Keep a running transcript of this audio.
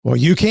Well,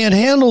 you can't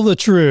handle the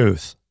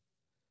truth.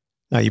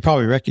 Now, you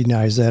probably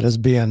recognize that as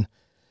being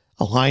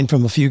a line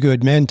from A Few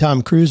Good Men,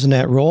 Tom Cruise in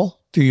that role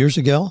a few years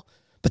ago.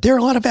 But there are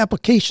a lot of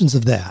applications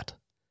of that.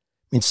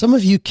 I mean, some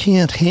of you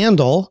can't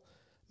handle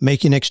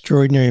making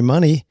extraordinary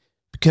money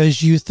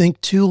because you think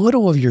too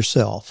little of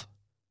yourself.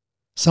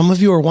 Some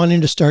of you are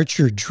wanting to start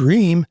your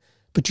dream,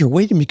 but you're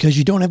waiting because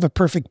you don't have a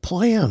perfect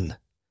plan.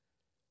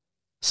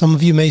 Some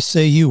of you may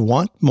say you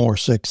want more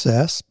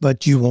success,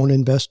 but you won't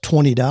invest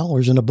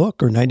 $20 in a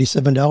book or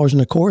 $97 in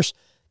a course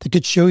that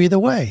could show you the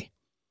way.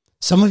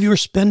 Some of you are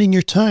spending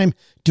your time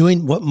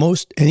doing what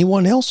most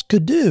anyone else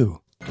could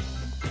do.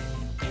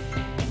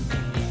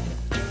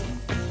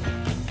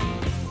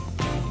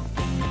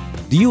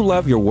 Do you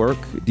love your work?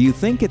 Do you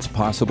think it's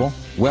possible?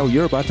 Well,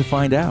 you're about to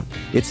find out.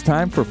 It's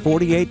time for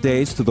 48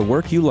 Days to the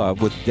Work You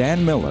Love with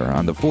Dan Miller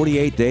on the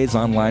 48 Days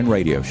Online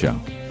Radio Show.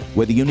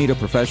 Whether you need a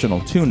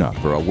professional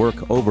tune-up or a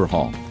work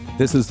overhaul,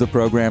 this is the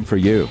program for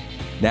you.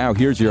 Now,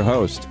 here's your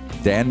host,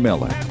 Dan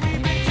Miller.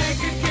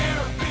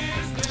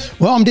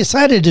 Well, I'm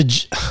excited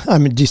as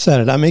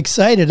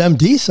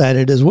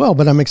well,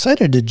 but I'm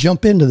excited to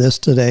jump into this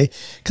today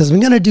because I'm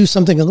going to do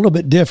something a little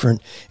bit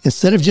different.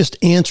 Instead of just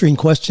answering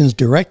questions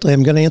directly,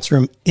 I'm going to answer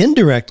them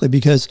indirectly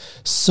because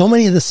so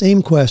many of the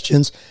same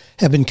questions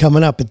have been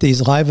coming up at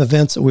these live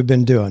events that we've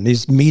been doing,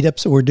 these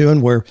meetups that we're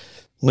doing where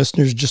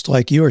listeners just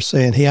like you are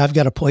saying, hey, I've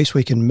got a place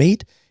we can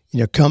meet,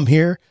 come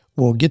here,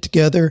 we'll get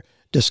together,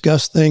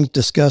 discuss things,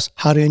 discuss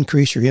how to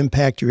increase your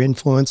impact, your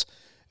influence,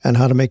 and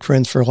how to make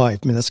friends for life.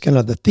 I mean, that's kind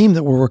of the theme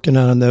that we're working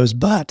on those.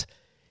 But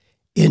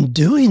in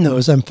doing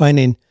those, I'm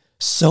finding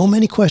so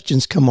many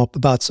questions come up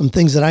about some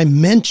things that I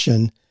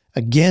mention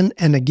again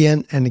and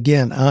again and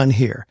again on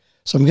here.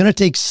 So I'm going to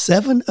take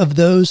 7 of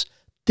those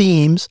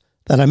themes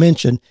that I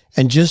mentioned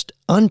and just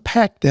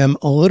unpack them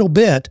a little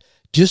bit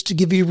just to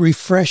give you a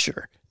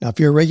refresher. Now, if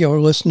you're a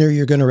regular listener,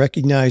 you're going to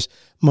recognize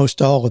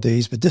most all of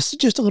these, but this is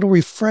just a little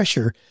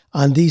refresher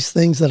on these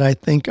things that I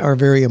think are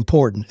very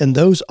important. And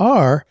those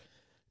are,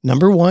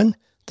 number 1,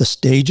 the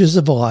stages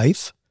of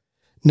life.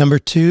 Number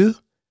 2,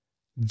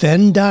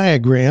 Venn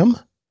diagram.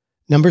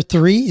 Number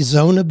 3,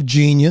 zone of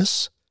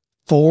genius.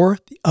 4,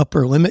 the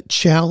upper limit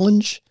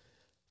challenge.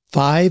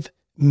 5,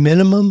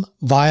 minimum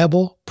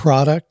viable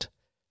product.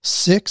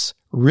 6,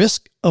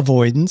 risk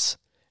avoidance.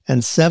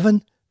 And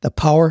 7, the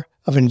power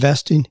of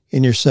investing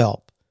in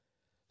yourself.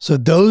 So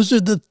those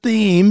are the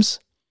themes.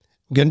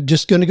 I'm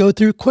just going to go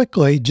through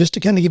quickly just to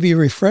kind of give you a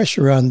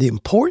refresher on the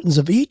importance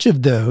of each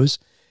of those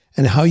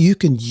and how you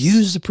can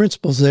use the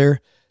principles there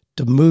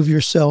to move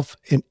yourself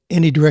in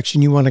any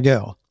direction you want to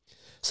go.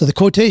 So the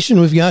quotation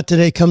we've got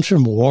today comes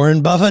from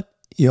Warren Buffett.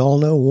 You all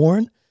know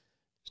Warren.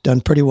 He's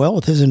done pretty well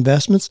with his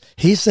investments.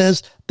 He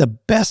says, the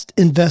best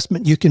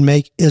investment you can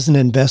make is an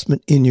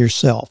investment in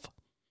yourself.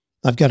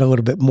 I've got a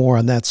little bit more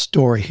on that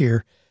story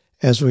here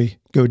as we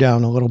go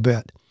down a little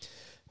bit.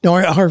 Now,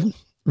 our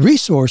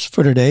resource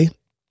for today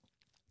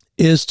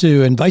is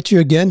to invite you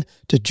again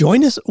to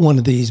join us at one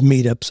of these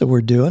meetups that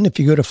we're doing. If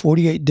you go to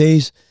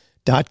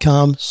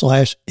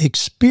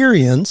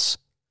 48days.com/experience,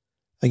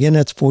 again,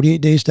 that's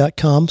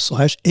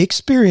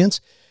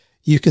 48days.com/experience,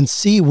 you can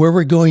see where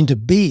we're going to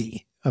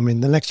be. I mean,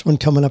 the next one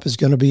coming up is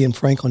going to be in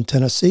Franklin,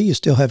 Tennessee. You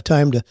still have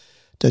time to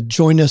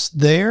join us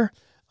there.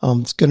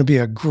 It's going to be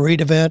a great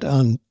event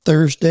on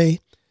Thursday,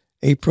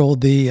 I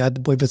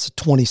believe it's the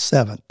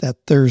 27th, that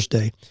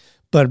Thursday.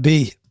 But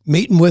be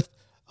meeting with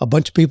a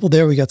bunch of people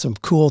there. We got some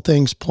cool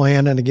things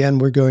planned. And again,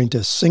 we're going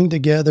to sing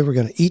together. We're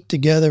going to eat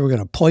together. We're going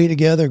to play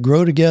together,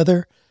 grow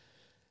together,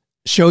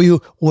 show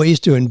you ways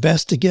to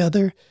invest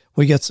together.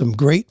 We got some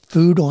great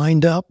food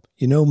lined up.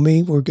 You know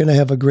me, we're going to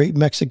have a great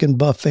Mexican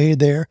buffet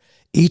there.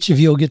 Each of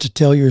you will get to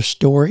tell your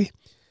story.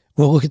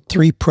 We'll look at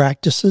 3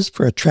 practices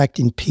for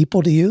attracting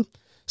people to you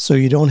so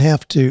you don't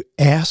have to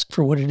ask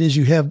for what it is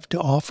you have to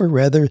offer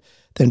rather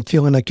than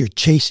feeling like you're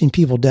chasing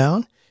people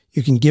down.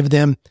 You can give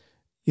them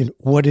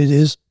what it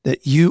is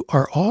that you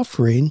are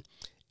offering,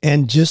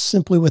 and just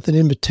simply with an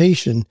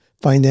invitation,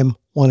 find them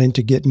wanting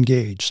to get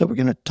engaged. So we're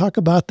going to talk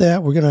about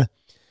that. We're going to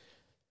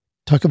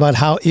talk about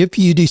how if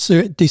you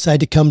decide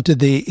to come to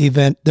the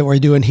event that we're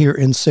doing here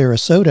in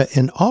Sarasota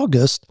in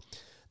August,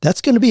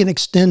 that's going to be an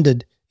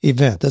extended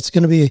event. That's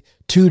going to be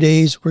 2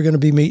 days. We're going to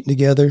be meeting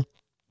together.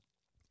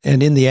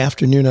 And in the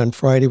afternoon on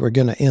Friday, we're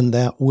going to end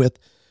that with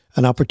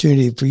an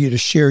opportunity for you to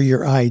share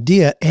your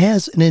idea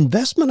as an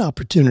investment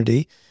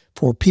opportunity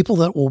for people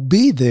that will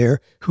be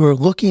there who are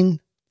looking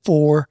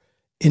for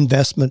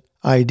investment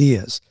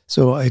ideas.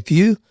 So if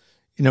we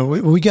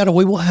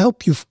will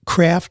help you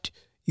craft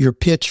your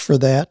pitch for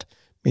that. I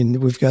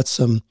mean, we've got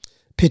some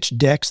pitch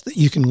decks that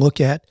you can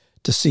look at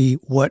to see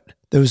what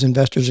those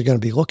investors are going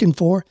to be looking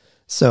for.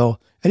 So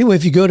anyway,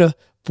 if you go to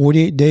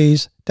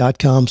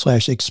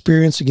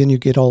 48days.com/experience, again, you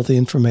get all the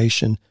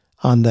information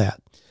on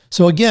that.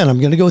 So again, I'm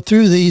going to go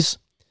through these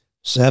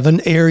 7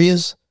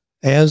 areas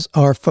as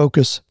our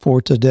focus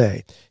for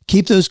today.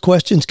 Keep those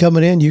questions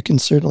coming in. You can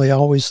certainly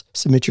always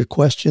submit your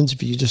questions.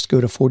 If you just go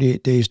to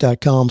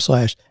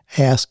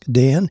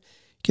 48days.com/askdan, you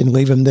can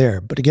leave them there.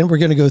 But again, we're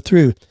going to go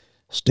through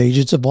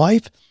stages of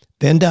life,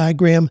 Venn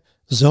diagram,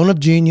 zone of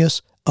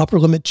genius, upper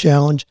limit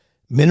challenge,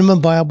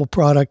 minimum viable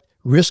product,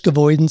 risk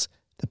avoidance,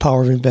 the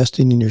power of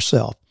investing in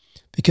yourself.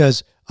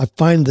 Because I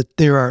find that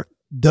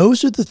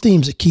those are the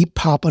themes that keep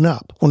popping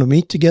up. When we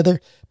meet together,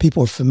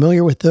 people are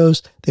familiar with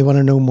those. They want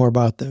to know more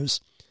about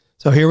those.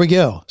 So here we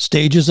go.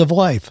 Stages of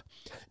life.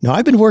 Now,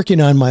 I've been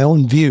working on my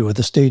own view of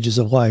the stages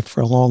of life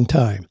for a long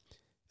time.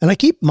 And I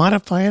keep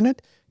modifying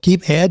it,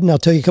 keep adding. I'll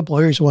tell you a couple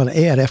areas I want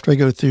to add after I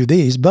go through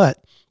these.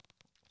 But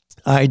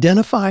I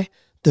identify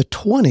the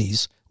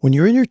 20s, when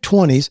you're in your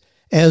 20s,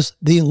 as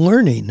the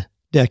learning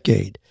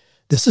decade.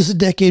 This is a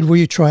decade where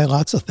you try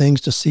lots of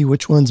things to see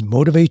which ones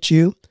motivate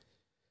you.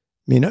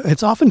 I mean,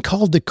 it's often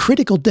called the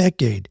critical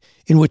decade,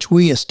 in which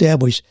we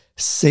establish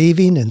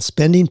saving and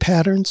spending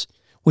patterns.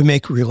 We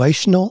make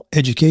relational,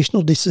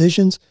 educational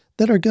decisions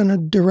that are going to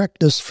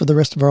direct us for the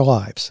rest of our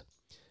lives.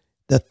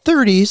 The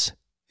 30s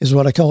is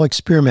what I call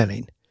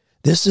experimenting.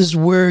 This is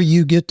where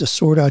you get to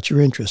sort out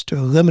your interests, to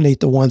eliminate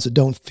the ones that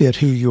don't fit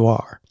who you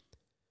are.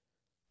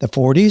 The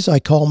 40s I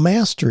call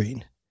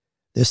mastering.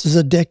 This is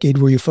a decade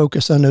where you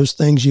focus on those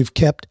things you've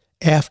kept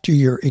after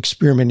your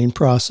experimenting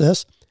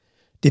process,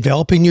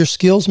 developing your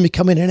skills and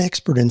becoming an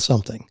expert in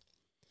something.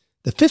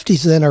 The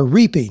 50s then are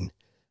reaping.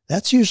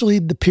 That's usually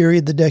the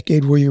period, the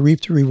decade, where you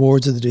reap the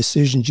rewards of the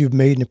decisions you've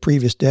made in the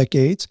previous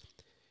decades,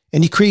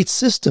 and you create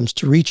systems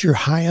to reach your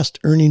highest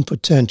earning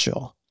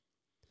potential.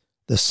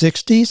 The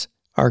 60s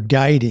are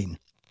guiding.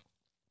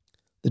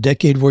 The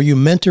decade where you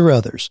mentor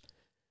others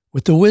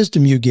with the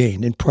wisdom you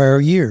gained in prior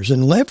years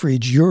and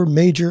leverage your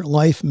major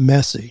life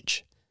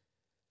message.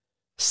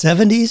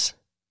 70s,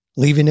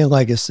 leaving a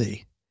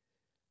legacy.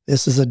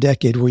 This is a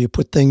decade where you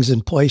put things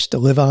in place to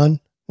live on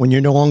when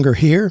you're no longer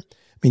here.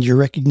 I mean, you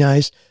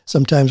recognize,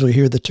 sometimes we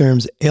hear the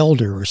terms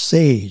elder or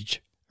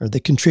sage or the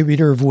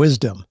contributor of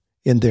wisdom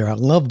in there. I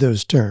love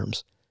those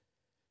terms.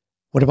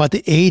 What about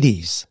the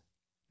 80s?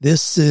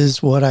 This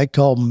is what I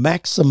call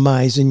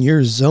maximizing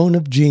your zone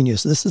of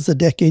genius. This is a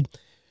decade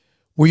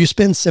where you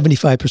spend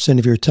 75%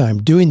 of your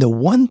time doing the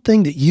one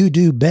thing that you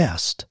do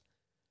best.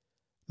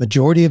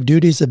 Majority of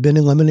duties have been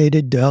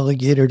eliminated,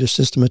 delegated, or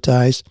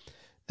systematized.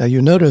 Now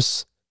you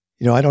notice,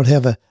 I don't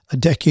have a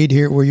decade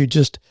here where you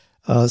just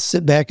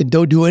sit back and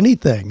don't do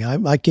anything.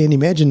 I can't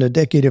imagine a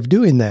decade of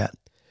doing that.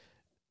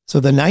 So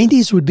the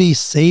 90s would be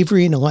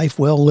savoring a life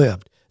well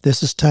lived.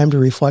 This is time to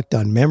reflect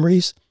on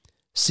memories,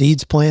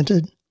 seeds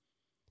planted,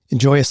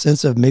 enjoy a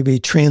sense of maybe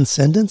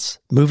transcendence,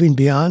 moving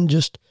beyond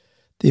just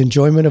the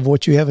enjoyment of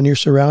what you have in your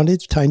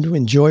surroundings. Time to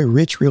enjoy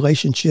rich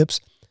relationships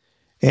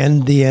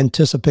and the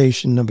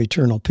anticipation of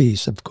eternal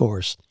peace, of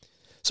course.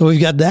 So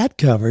we've got that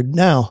covered.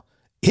 Now,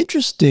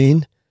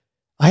 interesting,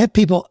 I have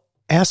people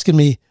asking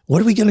me,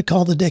 what are we going to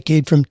call the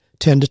decade from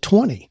 10 to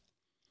 20?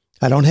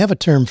 I don't have a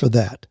term for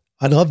that.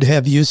 I'd love to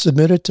have you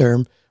submit a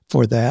term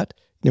for that.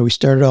 We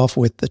started off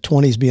with the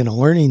 20s being a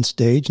learning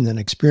stage and then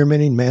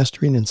experimenting,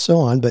 mastering, and so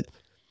on. But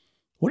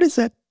what is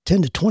that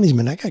 10 to 20s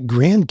mean? I got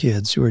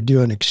grandkids who are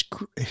doing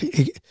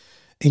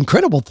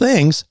incredible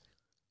things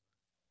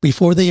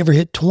before they ever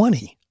hit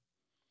 20.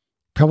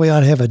 Probably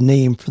ought to have a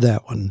name for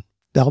that one.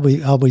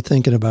 I'll be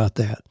thinking about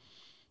that.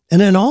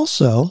 And then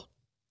also,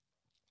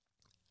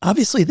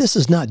 obviously, this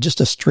is not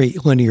just a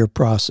straight linear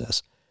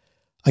process.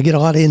 I get a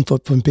lot of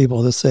input from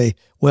people that say,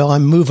 well,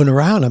 I'm moving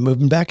around. I'm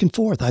moving back and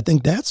forth. I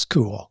think that's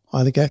cool.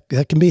 I think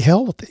that can be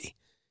healthy.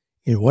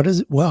 What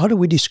is it? Well, how do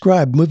we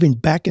describe moving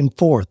back and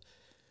forth,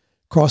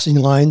 crossing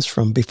lines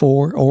from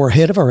before or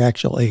ahead of our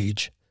actual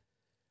age?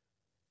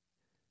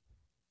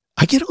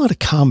 I get a lot of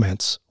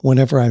comments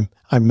whenever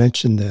I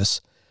mention this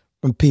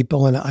from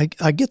people, and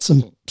I get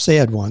some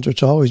sad ones,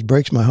 which always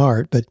breaks my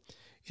heart, but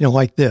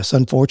like this.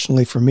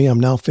 Unfortunately for me, I'm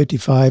now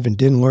 55 and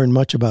didn't learn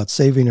much about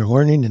saving or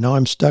learning, and now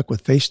I'm stuck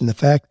with facing the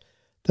fact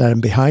that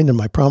I'm behind on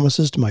my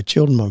promises to my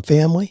children and my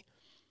family.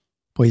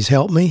 Please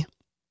help me.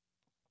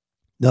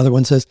 The other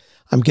one says,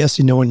 I'm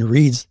guessing no one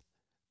reads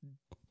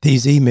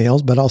these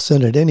emails, but I'll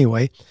send it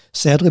anyway.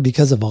 Sadly,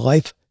 because of a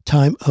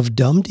lifetime of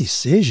dumb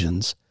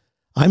decisions,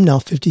 I'm now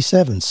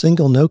 57,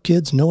 single, no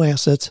kids, no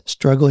assets,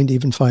 struggling to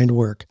even find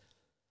work.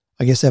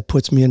 I guess that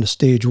puts me into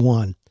stage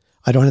 1.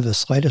 I don't have the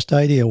slightest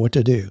idea what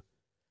to do.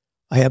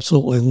 I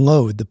absolutely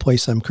loathe the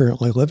place I'm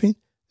currently living.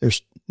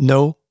 There's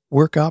no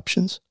work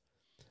options.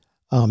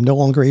 I'm no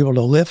longer able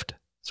to lift.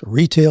 So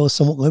retail is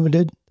somewhat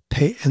limited,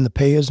 and the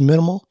pay is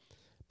minimal.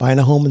 Buying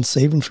a home and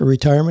saving for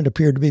retirement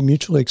appear to be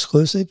mutually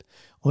exclusive.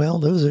 Well,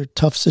 those are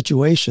tough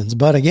situations.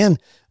 But again,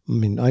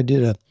 I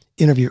did an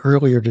interview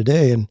earlier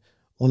today, and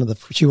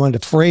she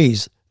wanted a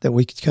phrase that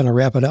we could kind of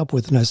wrap it up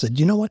with. And I said,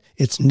 you know what?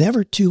 It's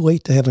never too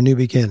late to have a new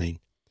beginning.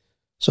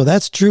 So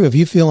that's true. If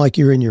you feel like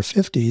you're in your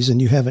 50s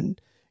and you haven't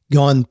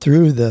gone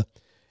through the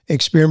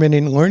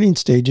experimenting and learning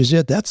stages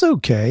yet, that's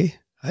okay.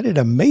 I did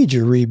a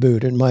major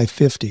reboot in my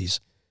 50s,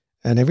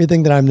 and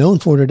everything that I'm known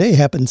for today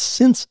happened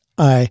since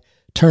I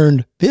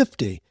turned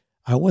 50.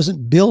 I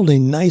wasn't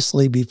building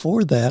nicely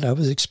before that. I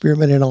was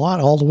experimenting a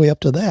lot all the way up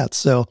to that.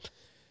 So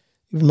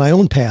even my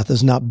own path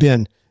has not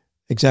been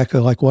exactly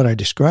like what I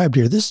described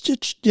here. This is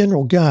just a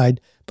general guide,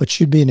 but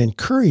should be an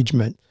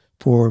encouragement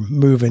for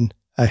moving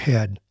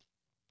ahead.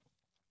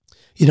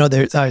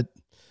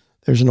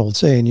 there's an old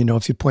saying,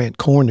 if you plant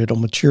corn, it'll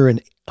mature in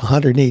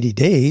 180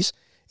 days.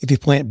 If you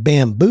plant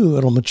bamboo,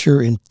 it'll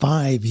mature in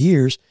 5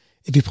 years.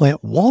 If you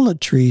plant walnut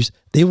trees,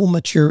 they will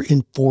mature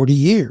in 40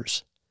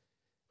 years.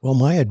 Well,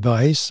 my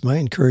advice, my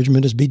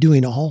encouragement is be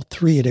doing all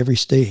three at every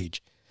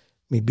stage.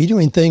 Be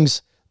doing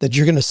things that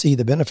you're going to see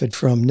the benefit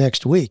from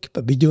next week,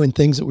 but be doing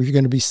things that you're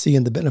going to be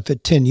seeing the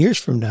benefit 10 years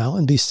from now,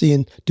 and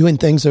doing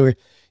things that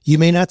you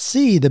may not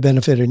see the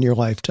benefit in your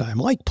lifetime,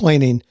 like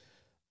planting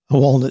a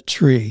walnut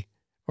tree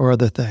or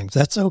other things.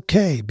 That's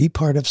okay. Be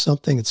part of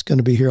something that's going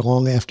to be here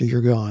long after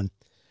you're gone.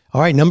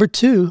 All right, number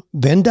 2,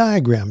 Venn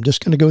diagram. I'm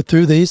just going to go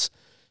through these.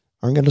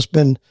 I'm going to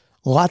spend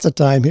lots of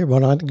time here, but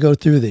I'm going to go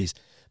through these.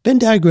 Venn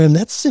diagram,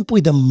 that's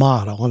simply the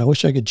model. And I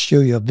wish I could show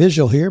you a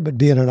visual here, but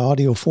being an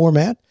audio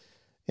format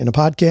in a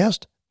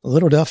podcast, a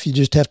little tough. You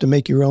just have to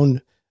make your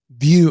own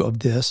view of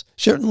this.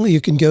 Certainly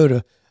you can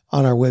go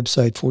on our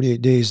website,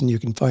 48 Days, and you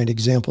can find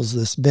examples of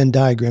this Venn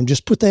diagram.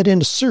 Just put that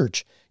into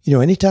search.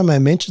 Anytime I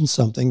mention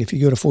something, if you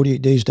go to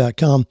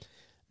 48days.com,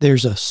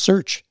 there's a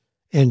search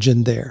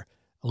engine there,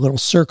 a little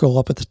circle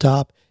up at the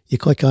top. You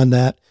click on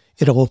that.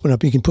 It'll open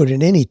up. You can put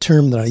in any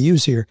term that I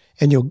use here,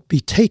 and you'll be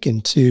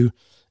taken to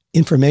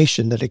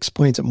information that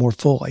explains it more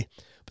fully.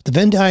 But the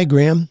Venn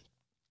diagram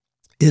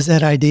is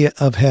that idea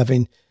of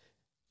having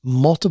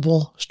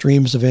multiple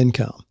streams of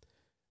income,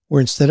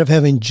 where instead of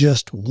having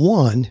just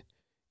one,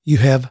 you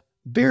have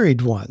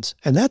varied ones.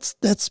 And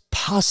that's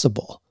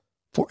possible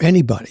for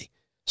anybody.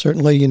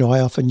 Certainly, I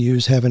often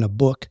use having a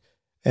book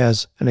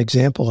as an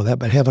example of that,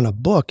 but having a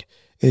book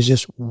is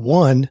just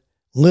one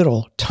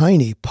little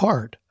tiny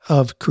part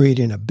of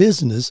creating a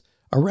business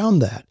around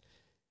that.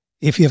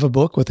 If you have a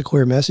book with a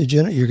clear message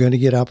in it, you're going to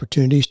get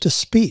opportunities to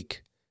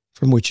speak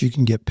from which you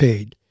can get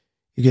paid.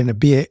 You're going to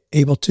be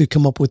able to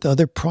come up with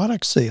other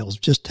product sales,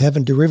 just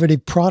having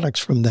derivative products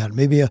from that,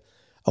 maybe a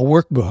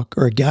workbook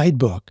or a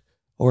guidebook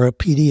or a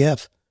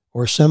PDF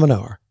or a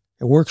seminar,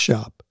 a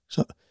workshop.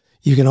 So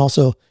you can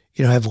also,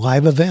 have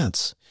live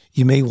events.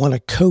 You may want to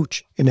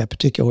coach in that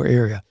particular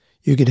area.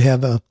 You could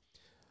have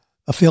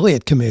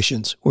affiliate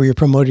commissions where you're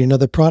promoting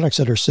other products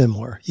that are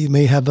similar. You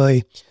may have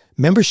a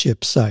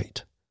membership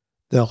site,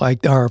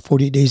 like our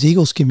 48 Days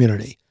Eagles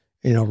community,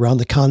 around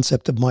the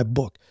concept of my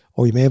book.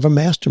 Or you may have a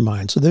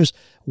mastermind. So there's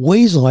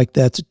ways like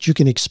that you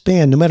can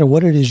expand no matter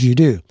what it is you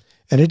do.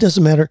 And it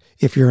doesn't matter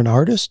if you're an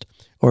artist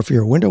or if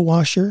you're a window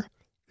washer,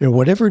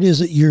 whatever it is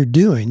that you're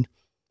doing,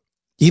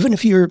 even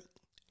if you're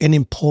an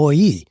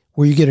employee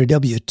where you get a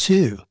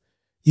W-2,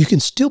 you can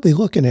still be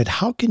looking at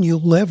how can you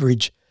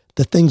leverage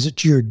the things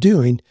that you're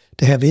doing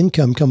to have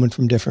income coming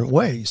from different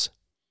ways.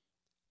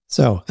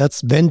 So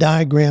that's Venn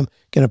diagram,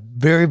 kind of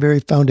very, very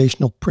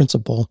foundational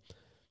principle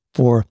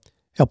for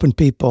helping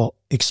people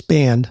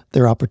expand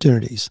their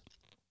opportunities.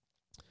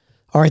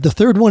 All right, the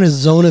third one is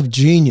zone of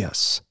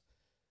genius.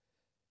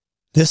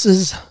 This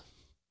is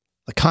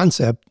a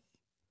concept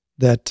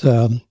that,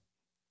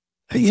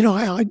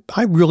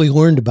 I really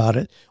learned about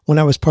it when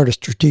I was part of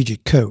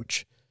Strategic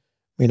Coach.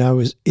 I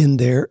was in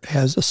there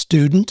as a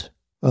student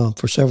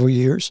for several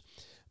years,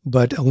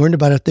 but I learned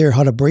about it there,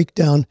 how to break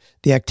down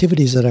the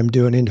activities that I'm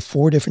doing into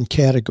 4 different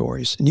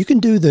categories. And you can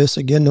do this,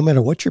 again, no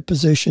matter what your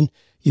position,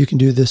 you can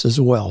do this as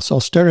well. So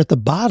I'll start at the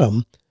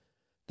bottom.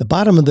 The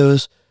bottom of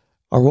those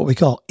are what we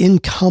call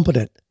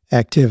incompetent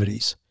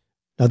activities.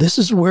 Now, this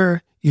is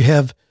where you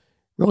have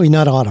really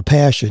not a lot of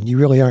passion. You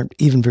really aren't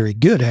even very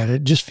good at it.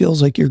 It just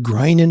feels like you're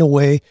grinding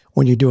away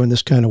when you're doing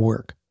this kind of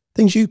work.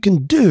 Things you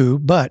can do,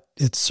 but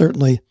it's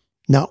certainly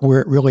not where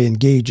it really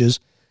engages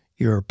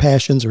your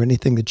passions or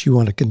anything that you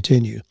want to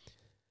continue.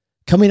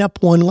 Coming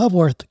up one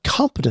level are the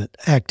competent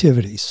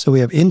activities. So we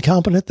have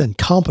incompetent, then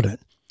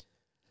competent.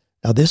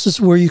 Now, this is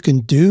where you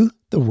can do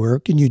the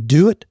work and you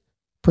do it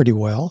pretty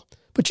well,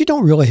 but you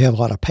don't really have a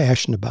lot of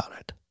passion about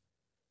it.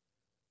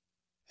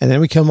 And then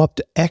we come up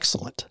to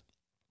excellent.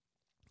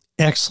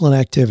 Excellent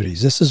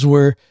activities. This is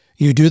where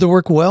you do the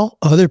work well.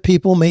 Other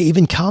people may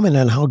even comment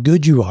on how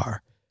good you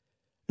are.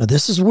 Now,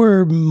 this is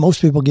where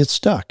most people get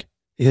stuck,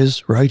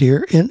 is right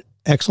here in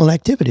excellent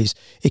activities.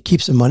 It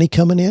keeps the money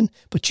coming in,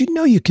 but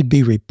you could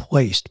be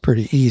replaced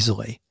pretty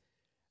easily.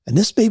 And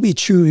this may be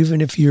true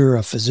even if you're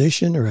a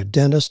physician or a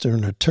dentist or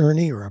an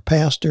attorney or a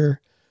pastor,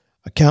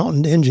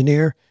 accountant,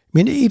 engineer.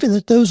 Even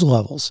at those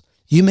levels,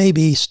 you may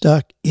be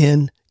stuck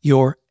in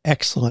your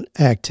excellent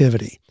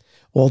activity.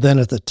 Well, then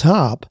at the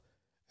top,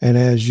 and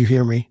as you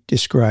hear me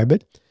describe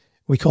it,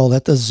 we call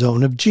that the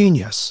zone of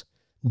genius.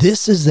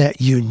 This is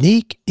that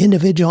unique,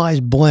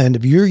 individualized blend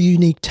of your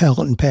unique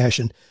talent and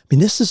passion.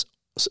 This is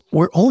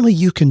where only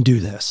you can do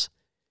this.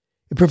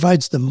 It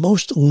provides the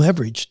most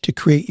leverage to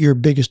create your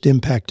biggest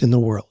impact in the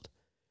world,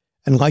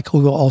 and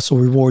likely will also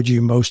reward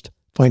you most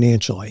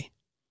financially.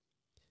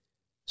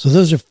 So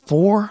those are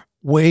 4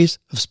 ways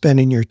of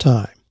spending your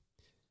time.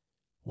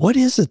 What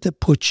is it that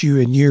puts you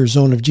in your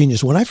zone of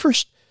genius? When I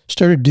first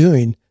started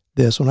doing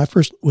this, when I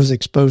first was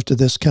exposed to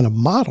this kind of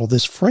model,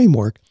 this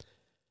framework,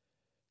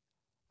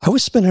 I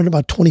was spending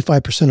about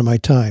 25% of my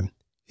time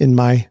in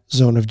my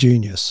zone of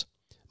genius.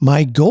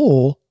 My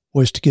goal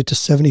was to get to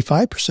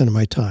 75% of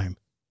my time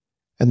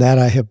And that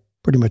I have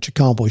pretty much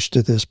accomplished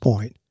at this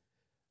point.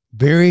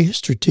 Very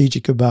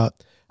strategic about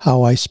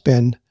how I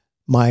spend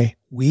my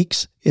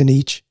weeks in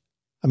each,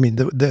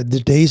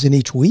 the days in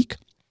each week,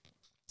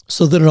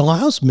 so that it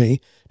allows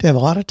me to have a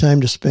lot of time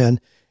to spend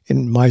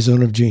in my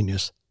zone of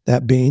genius.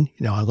 That being,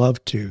 I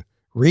love to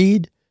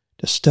read,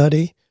 to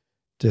study,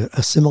 to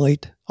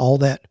assimilate all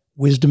that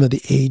wisdom of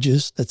the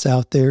ages that's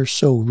out there,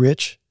 so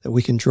rich that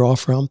we can draw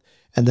from,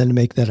 and then to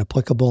make that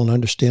applicable and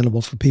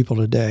understandable for people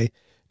today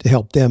to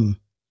help them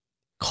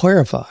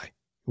clarify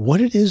what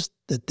it is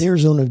that their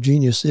zone of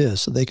genius is,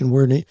 so they can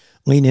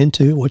lean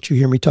into what you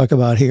hear me talk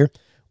about here,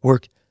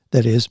 work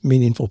that is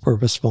meaningful,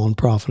 purposeful, and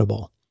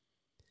profitable.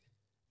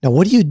 Now,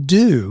 what do you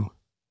do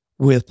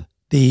with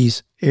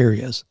these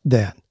areas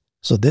then?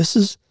 So this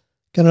is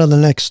kind of the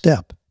next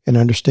step in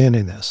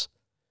understanding this.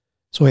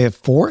 So we have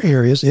 4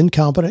 areas: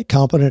 incompetent,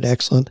 competent,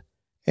 excellent,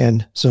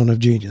 and zone of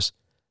genius.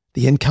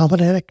 The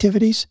incompetent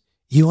activities,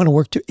 you want to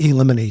work to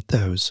eliminate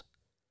those.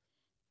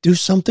 Do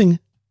something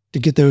to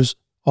get those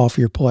off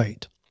your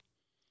plate.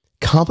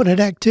 Competent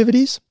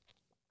activities,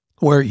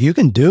 where you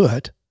can do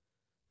it,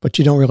 but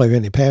you don't really have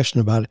any passion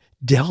about it,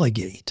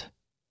 delegate.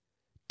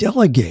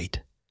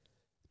 Delegate.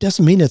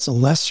 Doesn't mean it's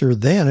lesser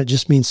than, it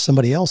just means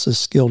somebody else is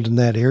skilled in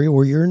that area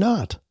where you're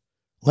not.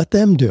 Let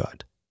them do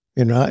it.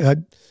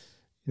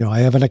 I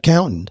have an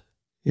accountant.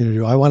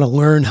 Do I want to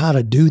learn how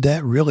to do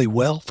that really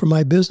well for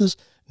my business?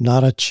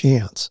 Not a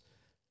chance.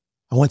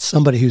 I want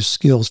somebody whose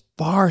skills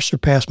far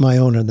surpass my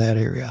own in that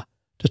area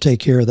to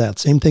take care of that.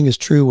 Same thing is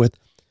true with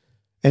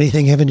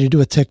anything having to do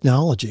with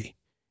technology.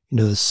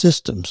 The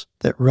systems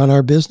that run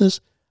our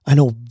business, I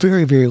know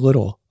very, very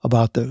little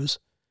about those,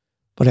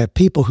 but I have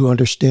people who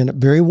understand it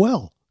very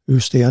well,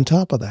 who stay on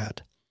top of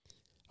that.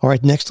 All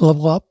right, next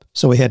level up.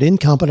 So we had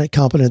incompetent,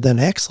 competent, then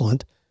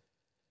excellent.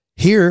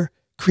 Here,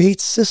 create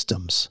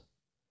systems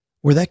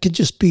where that could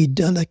just be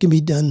done. That can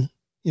be done,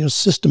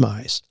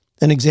 systemized.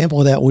 An example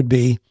of that would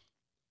be,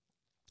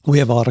 we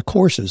have a lot of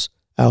courses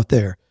out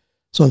there.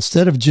 So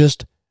instead of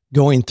just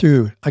going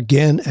through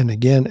again and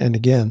again and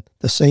again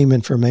the same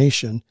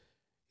information,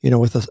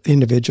 with an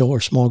individual or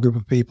small group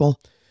of people,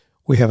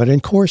 we have it in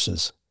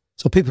courses.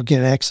 So people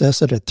can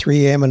access it at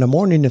 3 a.m. in the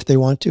morning if they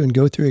want to, and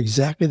go through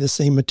exactly the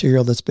same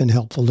material that's been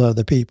helpful to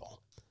other people.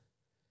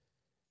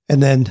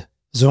 And then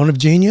zone of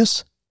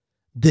genius,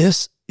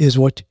 this is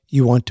what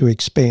you want to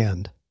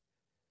expand.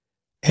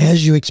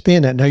 As you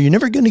expand that, now you're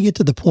never going to get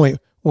to the point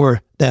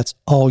where that's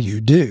all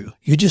you do.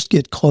 You just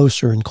get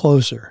closer and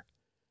closer.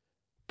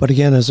 But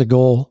again, as a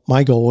goal,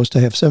 my goal was to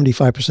have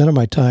 75% of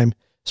my time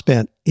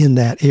spent in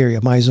that area,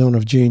 my zone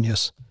of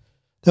genius.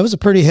 That was a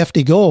pretty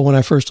hefty goal when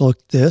I first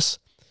looked at this,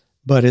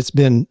 but it's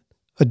been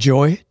a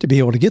joy to be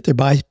able to get there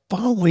by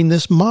following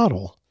this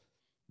model.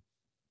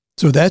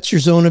 So that's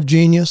your zone of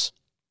genius.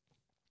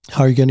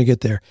 How are you going to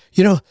get there?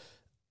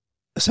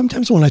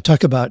 Sometimes when I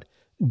talk about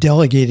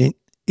delegating,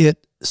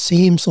 it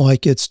seems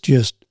like it's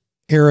just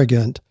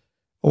arrogant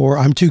or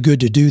I'm too good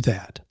to do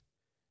that.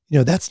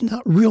 That's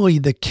not really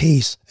the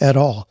case at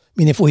all.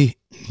 If we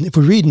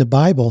read in the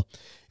Bible,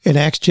 in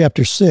Acts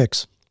chapter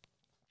 6,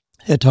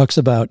 it talks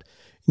about,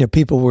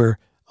 people were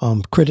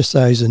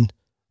criticizing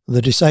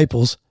the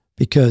disciples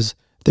because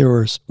there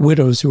were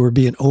widows who were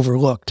being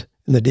overlooked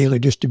in the daily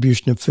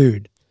distribution of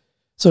food.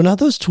 So now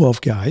those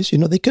 12 guys,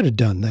 they could have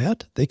done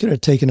that. They could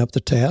have taken up the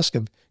task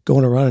of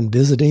going around and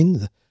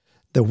visiting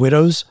the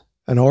widows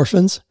and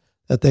orphans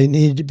that they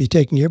needed to be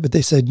taken care of, but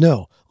they said,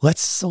 no,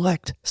 let's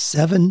select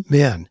 7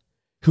 men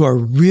who are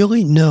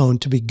really known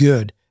to be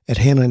good at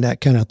handling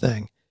that kind of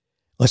thing.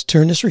 Let's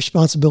turn this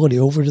responsibility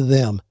over to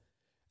them.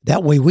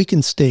 That way we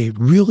can stay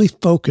really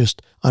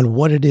focused on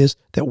what it is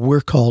that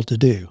we're called to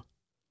do.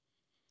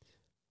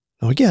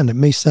 Now, again, it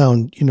may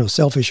sound,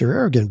 selfish or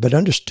arrogant, but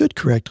understood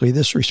correctly,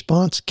 this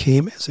response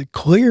came as a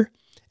clear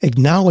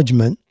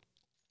acknowledgement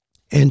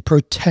and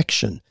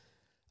protection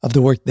of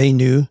the work they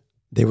knew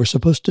they were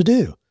supposed to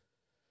do.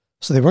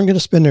 So they weren't going to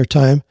spend their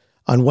time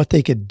on what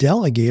they could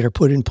delegate or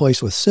put in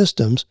place with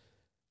systems.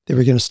 They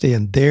were going to stay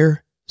in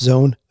their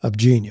zone of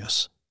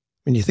genius.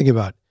 When you think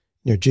about,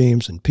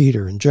 James and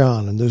Peter and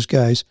John and those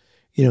guys,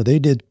 they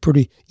did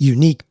pretty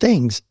unique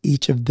things,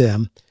 each of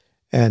them,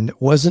 and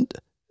it wasn't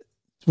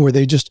where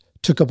they just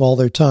took up all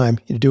their time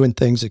doing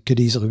things that could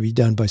easily be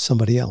done by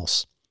somebody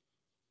else.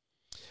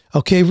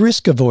 Okay,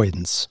 risk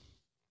avoidance.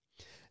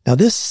 Now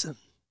this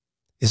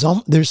is,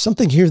 there's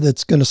something here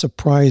that's going to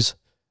surprise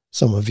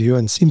some of you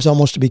and seems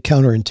almost to be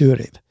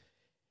counterintuitive.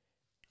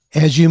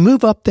 As you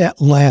move up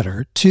that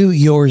ladder to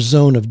your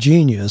zone of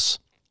genius,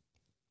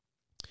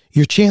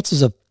 your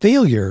chances of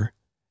failure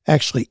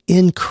actually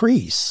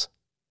increase.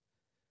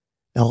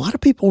 Now, a lot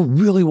of people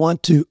really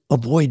want to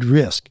avoid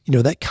risk.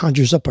 That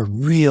conjures up a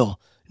real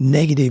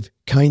negative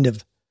kind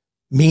of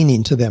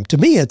meaning to them. To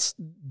me, it's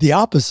the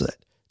opposite.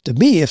 To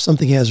me, if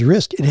something has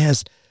risk, it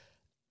has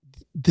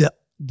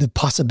the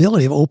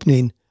possibility of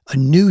opening a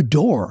new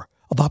door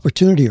of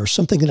opportunity or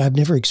something that I've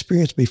never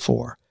experienced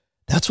before.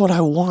 That's what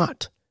I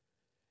want.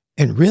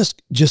 And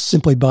risk, just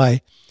simply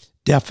by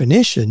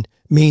definition,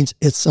 means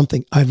it's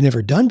something I've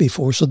never done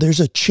before, so there's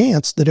a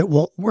chance that it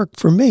won't work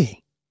for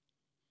me.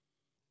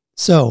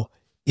 So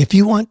if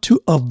you want to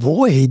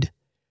avoid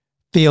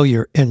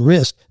failure and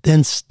risk,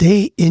 then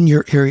stay in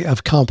your area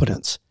of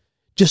competence.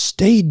 Just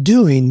stay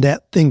doing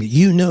that thing that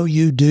you know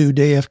you do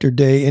day after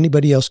day.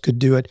 Anybody else could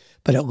do it,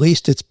 but at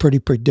least it's pretty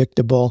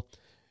predictable.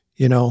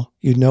 You know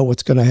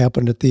what's going to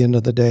happen at the end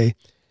of the day.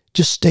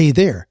 Just stay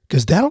there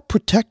because that'll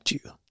protect you.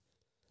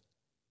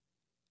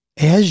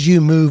 As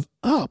you move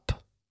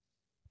up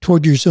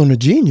toward your zone of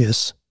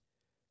genius,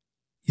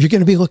 you're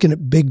going to be looking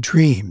at big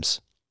dreams.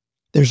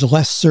 There's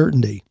less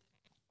certainty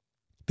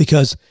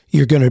because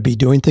you're going to be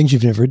doing things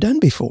you've never done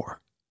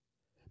before.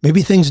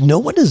 Maybe things no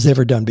one has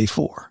ever done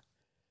before.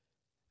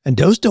 And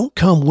those don't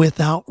come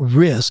without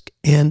risk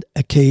and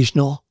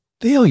occasional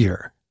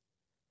failure.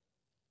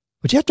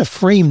 But you have to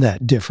frame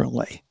that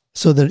differently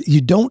so that you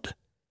don't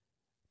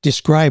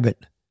describe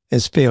it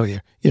as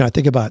failure. I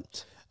think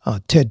about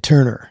Ted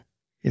Turner,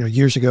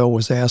 years ago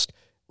was asked,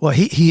 well,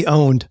 he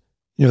owned,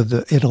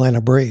 the Atlanta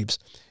Braves.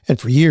 And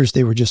for years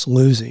they were just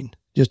losing,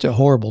 just a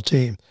horrible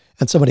team.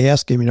 And somebody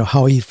asked him,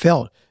 how he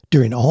felt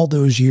during all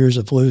those years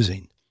of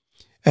losing.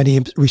 And he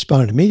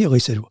responded immediately,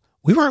 said,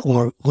 we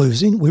weren't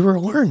losing, we were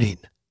learning.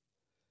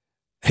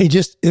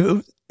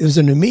 It was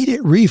an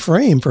immediate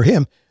reframe for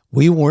him.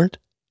 We weren't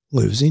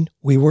losing,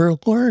 we were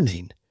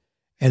learning.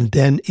 And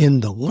then in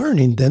the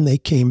learning, then they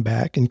came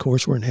back and of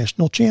course were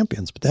national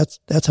champions, but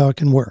that's how it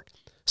can work.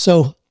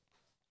 So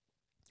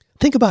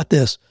think about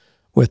this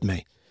with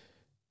me.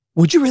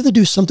 Would you rather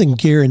do something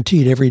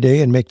guaranteed every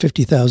day and make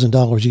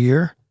 $50,000 a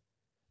year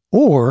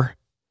or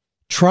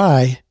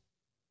try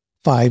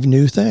 5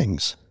 new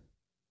things?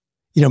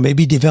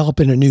 Maybe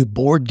developing a new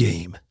board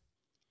game.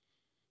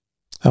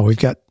 We've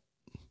got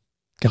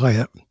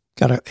an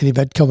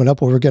event coming up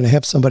where we're going to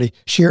have somebody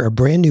share a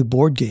brand new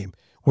board game.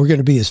 We're going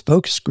to be his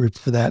focus group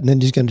for that, and then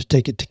he's going to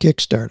take it to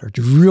Kickstarter. It's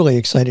really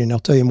exciting. I'll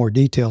tell you more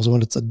details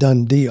when it's a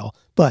done deal.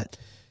 But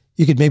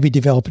you could maybe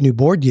develop a new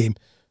board game.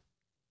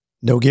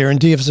 No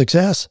guarantee of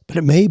success, but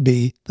it may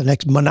be the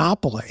next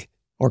Monopoly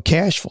or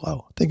cash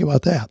flow. Think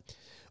about that.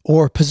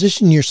 Or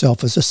position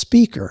yourself as a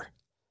speaker.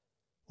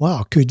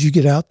 Wow, could you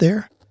get out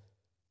there?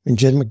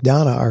 Jen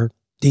McDonough, our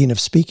Dean of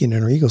Speaking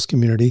in our Eagles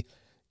community,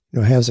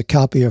 has a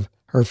copy of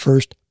her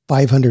first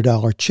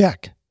 $500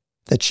 check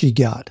that she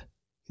got,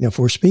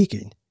 for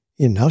speaking.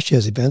 Now she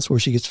has events where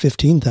she gets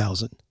 $15,000.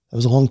 That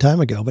was a long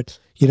time ago, but,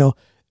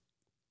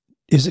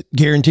 is it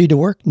guaranteed to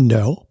work?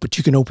 No, but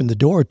you can open the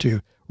door to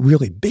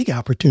really big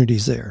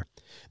opportunities there.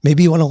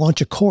 Maybe you want to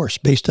launch a course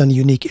based on a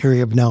unique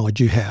area of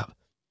knowledge you have.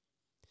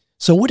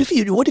 So what if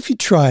you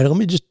tried, let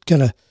me just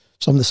kind of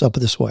sum this up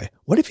this way.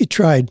 What if you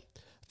tried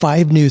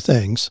 5 new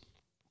things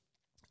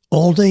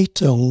only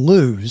to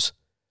lose?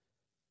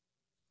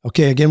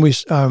 Okay, again,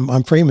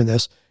 I'm framing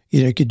this.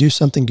 You could do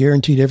something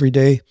guaranteed every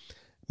day,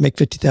 make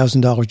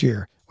 $50,000 a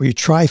year, where you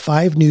try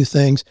 5 new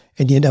things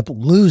and you end up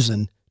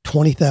losing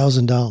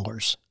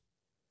 $20,000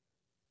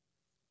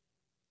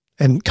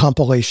 and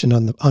compilation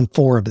on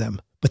 4 of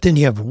them. But then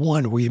you have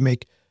one where you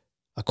make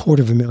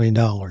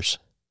 $250,000,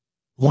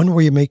 one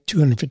where you make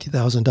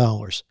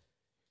 $250,000.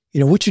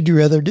 Which would you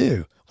rather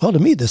do? Well, to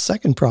me, the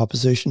second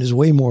proposition is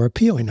way more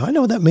appealing. Now, I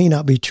know that may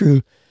not be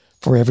true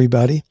for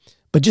everybody,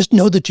 but just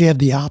know that you have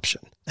the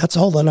option. That's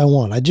all that I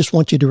want. I just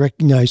want you to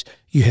recognize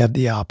you have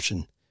the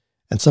option.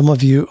 And some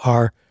of you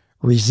are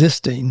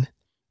resisting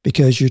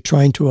because you're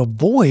trying to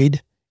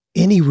avoid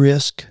any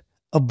risk,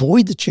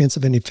 avoid the chance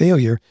of any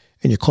failure,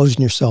 and you're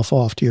closing yourself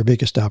off to your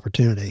biggest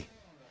opportunity.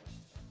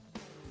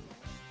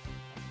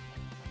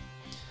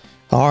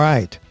 All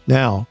right.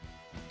 Now,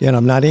 again,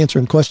 I'm not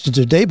answering questions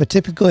today, but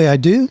typically I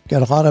do.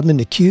 Got a lot of them in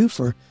the queue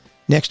for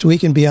next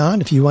week and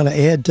beyond. If you want to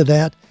add to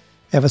that,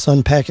 have us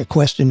unpack a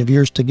question of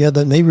yours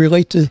together that may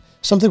relate to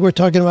something we're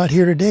talking about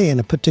here today in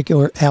a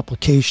particular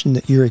application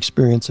that you're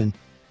experiencing.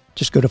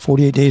 Just go to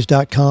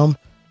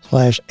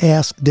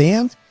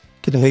 48days.com/askdan. You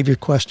can leave your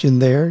question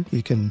there.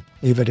 You can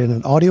leave it in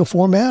an audio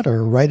format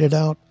or write it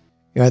out,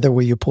 either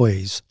way you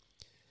please.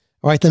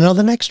 All right, then now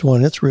the next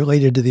one that's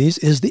related to these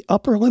is the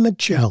upper limit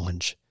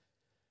challenge.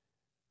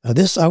 Now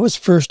I was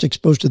first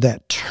exposed to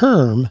that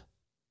term,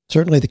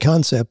 certainly the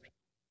concept,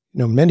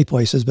 many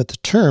places, but the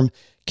term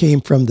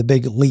came from The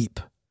Big Leap,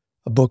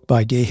 a book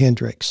by Gay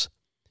Hendricks.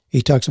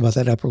 He talks about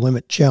that upper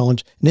limit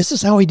challenge, and this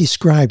is how he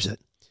describes it.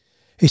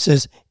 He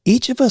says,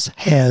 each of us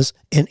has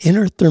an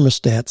inner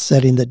thermostat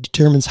setting that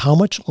determines how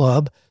much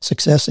love,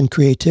 success, and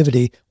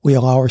creativity we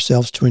allow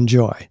ourselves to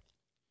enjoy.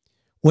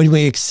 When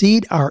we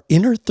exceed our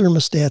inner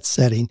thermostat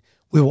setting,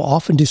 we will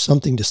often do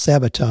something to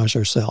sabotage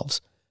ourselves,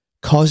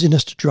 causing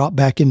us to drop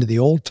back into the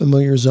old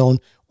familiar zone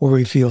where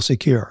we feel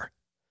secure.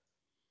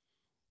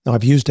 Now,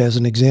 I've used as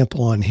an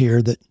example on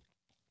here that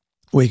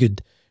we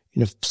could,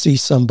 see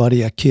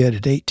somebody, a kid,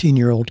 an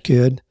 18-year-old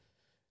kid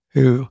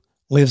who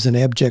lives in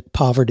abject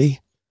poverty,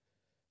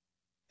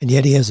 and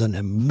yet he has an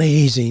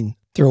amazing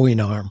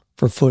throwing arm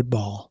for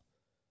football.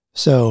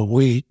 So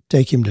we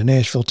take him to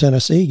Nashville,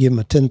 Tennessee, give him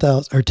a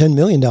 $10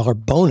 million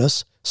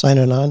bonus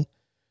signing on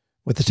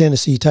with the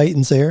Tennessee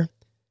Titans there.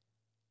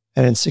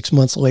 And then 6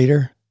 months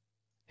later,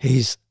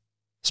 he's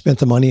spent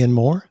the money and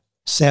more,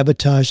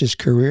 sabotaged his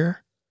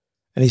career,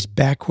 and he's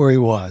back where he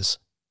was.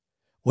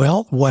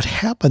 Well, what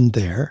happened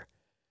there,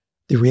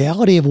 the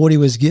reality of what he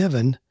was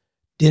given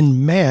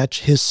didn't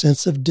match his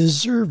sense of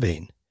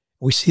deserving.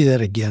 We see that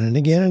again and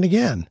again and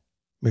again.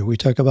 I mean, we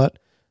talk about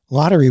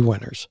lottery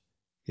winners.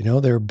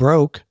 They're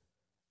broke,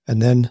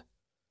 and then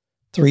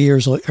 3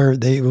 years later,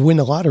 they win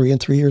the lottery,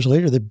 and 3 years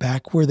later, they're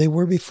back where they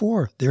were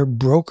before. They're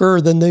broker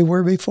than they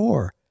were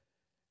before.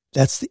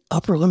 That's the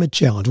upper limit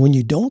challenge. When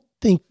you don't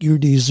think you're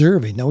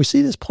deserving. Now, we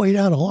see this played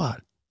out a lot.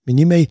 I mean,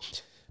 you may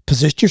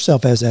position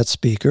yourself as that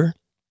speaker,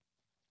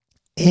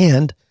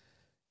 and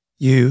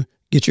you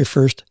get your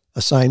first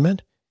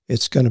assignment.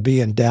 It's going to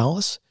be in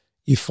Dallas.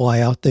 You fly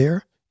out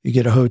there. You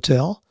get a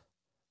hotel.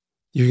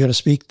 You're going to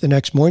speak the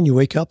next morning. You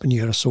wake up and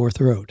you got a sore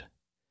throat.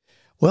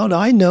 Well,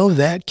 I know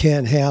that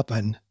can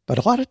happen, but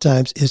a lot of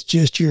times it's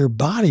just your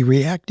body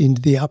reacting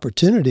to the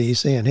opportunity,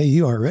 saying, hey,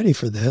 you aren't ready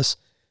for this.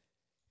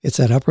 It's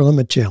that upper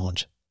limit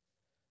challenge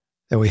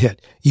that we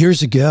hit.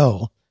 Years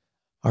ago,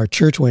 our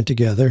church went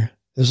together.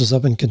 This was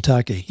up in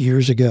Kentucky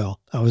years ago.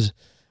 I was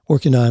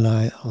working on,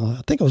 I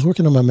think I was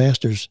working on my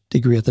master's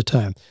degree at the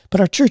time,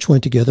 but our church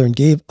went together and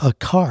gave a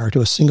car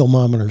to a single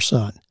mom and her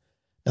son.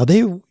 Now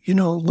they,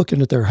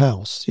 looking at their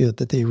house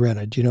that they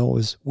rented, it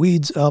was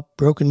weeds up,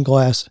 broken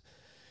glass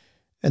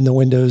and the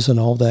windows and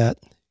all that,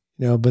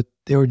 but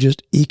they were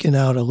just eking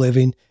out a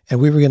living,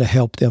 and we were going to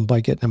help them by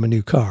getting them a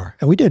new car.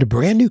 And we did a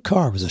brand new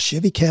car. It was a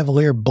Chevy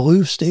Cavalier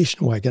blue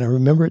station wagon. I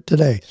remember it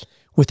today.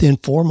 Within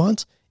 4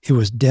 months, it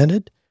was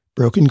dented,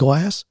 broken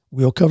glass,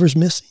 wheel covers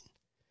missing.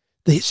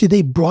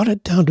 They brought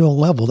it down to a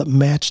level that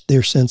matched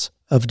their sense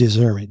of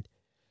deserving.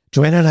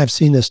 Joanna and I have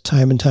seen this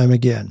time and time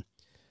again.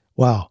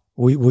 Wow.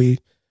 We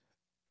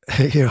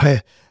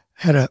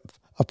had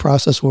a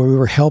process where we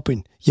were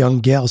helping young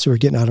gals who were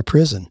getting out of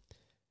prison.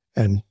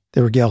 And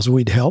there were gals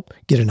we'd help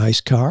get a nice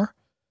car,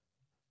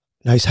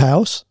 nice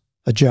house,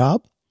 a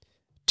job,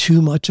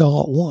 too much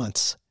all at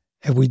once.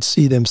 And we'd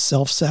see them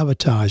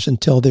self-sabotage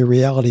until their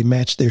reality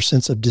matched their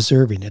sense of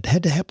deserving. It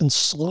had to happen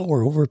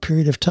slower over a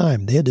period of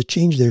time. They had to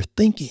change their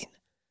thinking.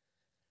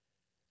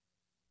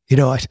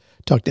 I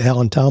talked to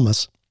Alan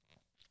Thomas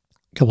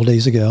a couple of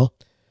days ago.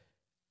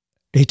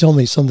 He told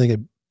me something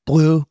that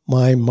blew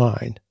my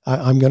mind.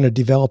 I'm going to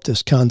develop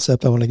this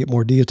concept. I want to get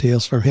more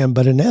details from him.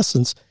 But in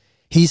essence,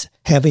 he's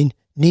having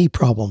knee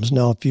problems.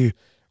 Now, if you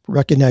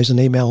recognize the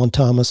name Alan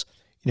Thomas,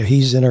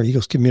 he's in our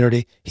Eagles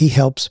community. He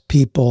helps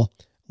people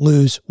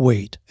lose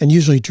weight, and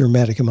usually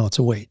dramatic amounts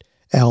of weight.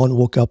 Alan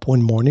woke up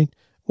one morning,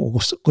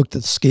 looked at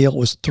the scale, it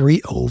was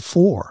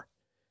 304.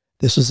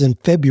 This was in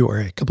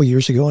February, a couple of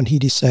years ago, and he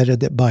decided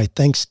that by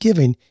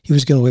Thanksgiving, he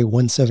was going to weigh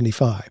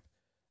 175.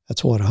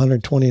 That's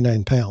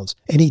 129 pounds.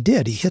 And he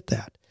did. He hit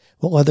that.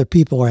 Well, other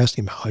people are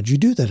asking him, how'd you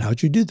do that?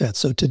 How'd you do that?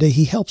 So today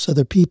he helps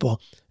other people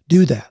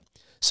do that.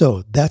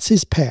 So that's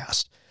his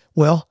past.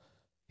 Well,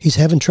 he's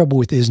having trouble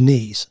with his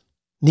knees.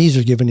 Knees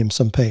are giving him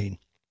some pain.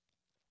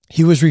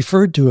 He was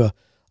referred to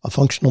a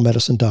functional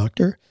medicine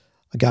doctor,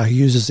 a guy who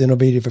uses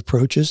innovative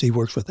approaches. He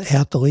works with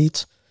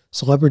athletes,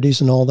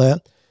 celebrities, and all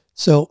that.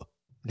 So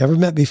never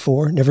met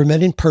before, never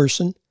met in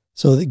person.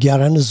 So they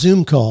got on a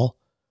Zoom call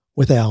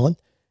with Alan,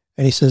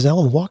 and he says,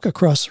 Alan, walk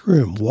across the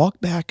room,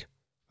 walk back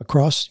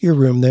across your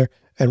room there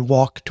and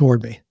walk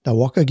toward me. Now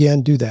walk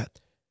again, do that.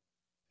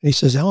 And he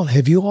says, Alan,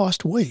 have you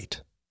lost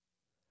weight?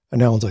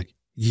 And Alan's like,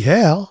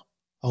 yeah,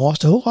 I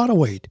lost a whole lot of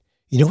weight.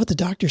 You know what the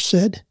doctor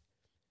said?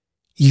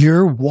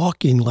 You're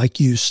walking like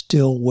you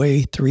still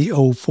weigh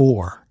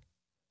 304.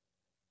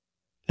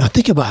 Now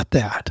think about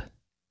that.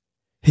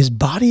 His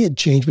body had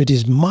changed, but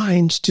his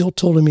mind still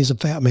told him he's a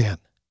fat man.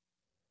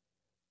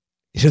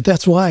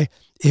 That's why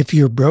if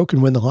you're broke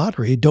and win the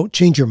lottery, don't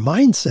change your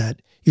mindset.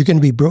 You're going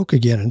to be broke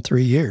again in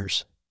 3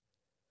 years.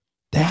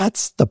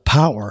 That's the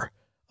power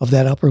of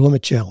that upper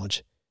limit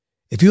challenge.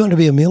 If you want to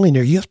be a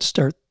millionaire, you have to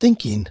start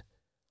thinking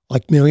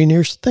like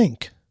millionaires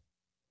think.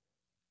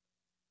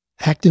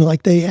 Acting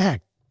like they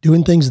act,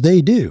 doing things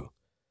they do.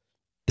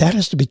 That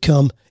has to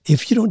become,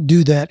 if you don't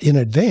do that in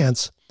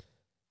advance,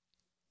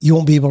 you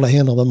won't be able to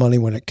handle the money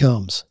when it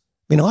comes.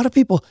 I mean, a lot of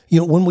people,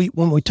 when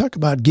we talk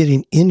about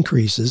getting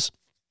increases,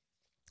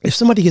 if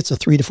somebody gets a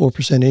 3 to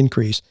 4%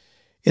 increase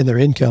in their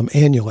income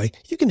annually,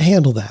 you can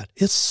handle that.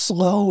 It's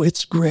slow,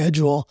 it's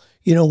gradual,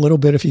 a little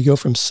bit. If you go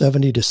from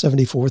 70 to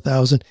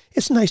 74,000,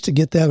 it's nice to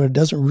get that, but it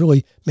doesn't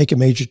really make a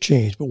major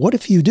change. But what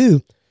if you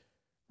do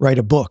write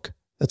a book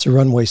that's a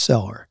runway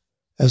seller,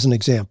 as an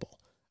example,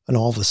 and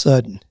all of a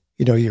sudden,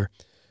 you're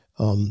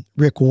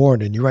Rick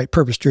Warren and you write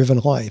Purpose Driven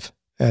Life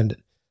and it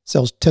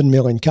sells 10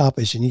 million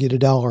copies and you get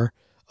 $1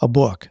 a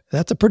book.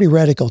 That's a pretty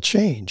radical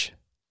change.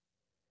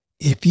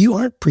 If you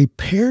aren't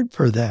prepared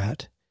for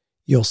that,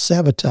 you'll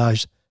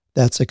sabotage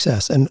that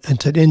success. And in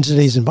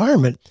today's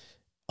environment,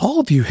 all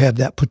of you have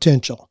that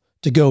potential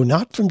to go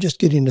not from just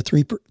getting a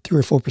 3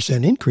 or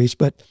 4% increase,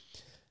 but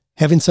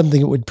having something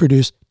that would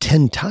produce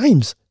 10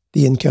 times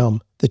the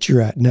income that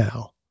you're at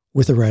now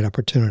with the right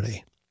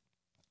opportunity.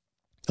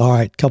 All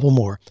right, couple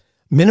more.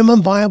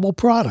 Minimum viable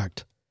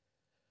product.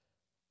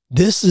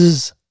 This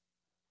is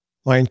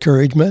my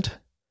encouragement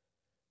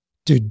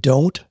to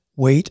don't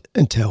wait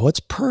until it's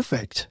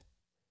perfect.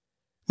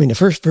 I mean, the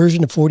first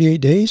version of 48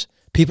 Days,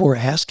 people were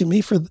asking me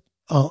for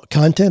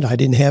content. I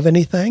didn't have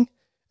anything.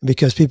 And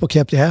because people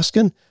kept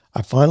asking,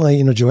 I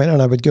finally, Joanna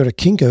and I would go to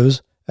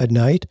Kinko's at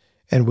night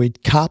and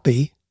we'd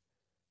copy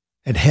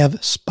and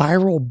have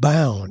spiral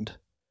bound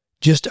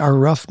just our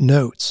rough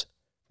notes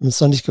from the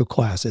Sunday school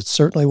class. It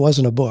certainly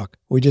wasn't a book.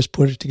 We just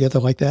put it together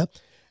like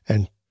that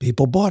and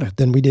people bought it.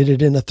 Then we did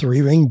it in a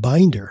 3-ring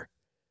binder.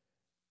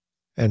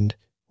 And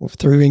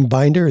 3-ring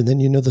binder, and then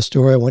the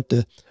story. I went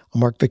to a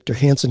Mark Victor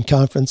Hansen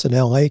conference in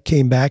LA,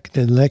 came back, and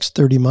in the next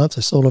 30 months,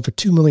 I sold over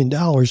 $2 million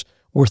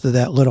worth of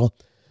that little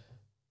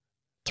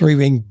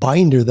 3-ring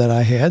binder that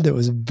I had that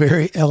was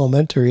very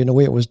elementary in the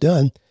way it was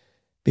done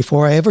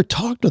before I ever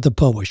talked with the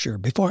publisher,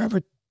 before I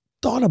ever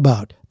thought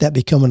about that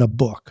becoming a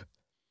book.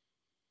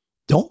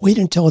 Don't wait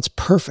until it's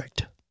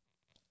perfect.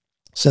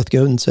 Seth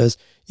Godin says,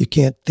 you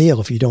can't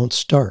fail if you don't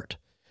start.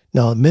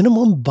 Now, a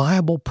minimum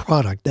viable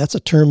product, that's a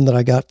term that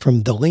I got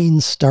from The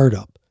Lean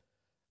Startup, a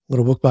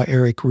little book by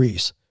Eric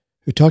Ries,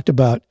 who talked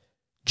about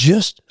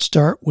just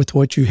start with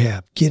what you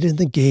have. Get in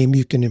the game.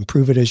 You can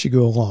improve it as you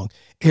go along.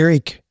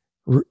 Reid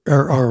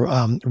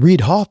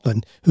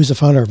Hoffman, who's the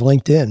founder of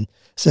LinkedIn,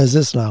 says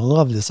this, and I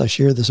love this. I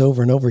share this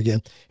over and over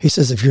again. He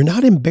says, if you're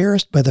not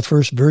embarrassed by the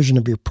first version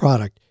of your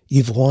product,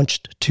 you've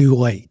launched too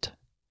late.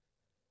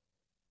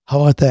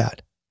 How about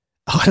that?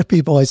 A lot of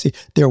people I see,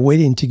 they're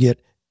waiting to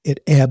get it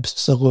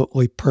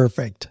absolutely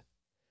perfect.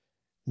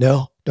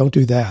 No, don't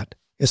do that.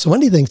 So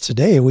many things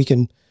today, we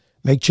can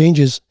make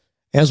changes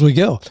as we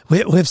go. We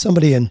have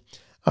somebody in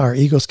our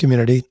Eagles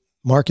community,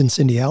 Mark and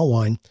Cindy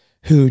Alwine,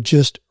 who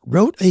just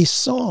wrote a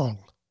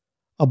song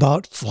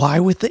about Fly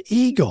with the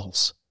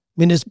Eagles.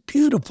 I mean, it's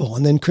beautiful.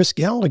 And then Chris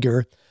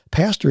Gallagher,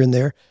 pastor in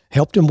there,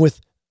 helped him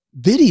with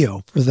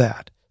video for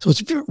that. So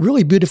it's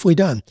really beautifully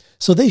done.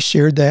 So they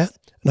shared that.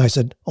 And I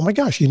said, oh my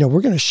gosh,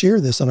 we're going to share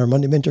this on our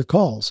Monday Mentor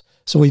calls.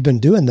 So we've been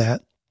doing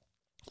that.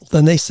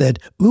 Then they said,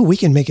 ooh, we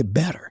can make it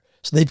better.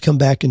 So they've come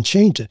back and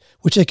changed it,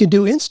 which they can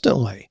do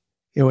instantly.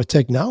 With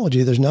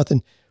technology, there's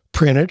nothing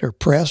printed or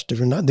pressed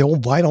or not the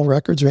old vinyl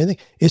records or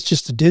anything. It's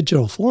just a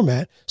digital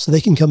format. So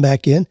they can come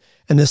back in.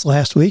 And this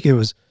last week, it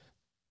was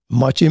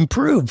much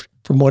improved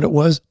from what it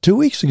was 2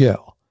 weeks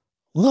ago.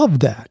 Love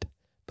that.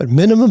 But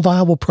minimum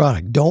viable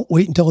product. Don't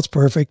wait until it's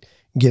perfect.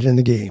 Get in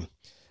the game.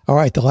 All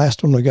right, the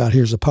last one we got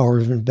here is the power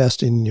of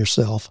investing in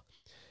yourself.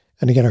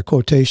 And again, our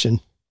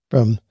quotation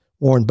from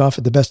Warren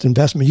Buffett, the best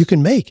investment you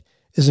can make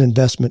is an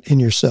investment in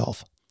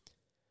yourself.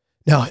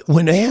 Now,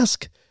 when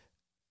asked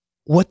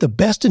what the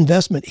best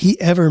investment he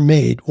ever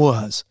made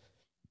was,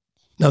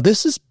 now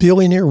this is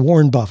billionaire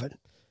Warren Buffett,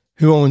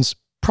 who owns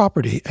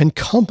property and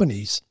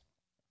companies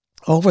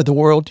all over the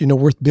world,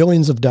 worth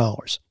billions of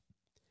dollars.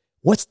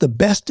 What's the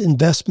best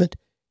investment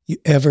you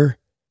ever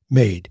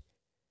made?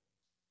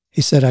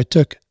 He said, I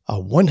took a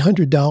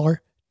 $100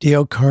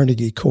 Dale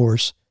Carnegie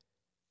course,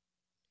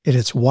 and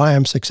it's why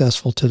I'm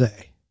successful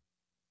today.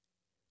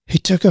 He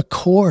took a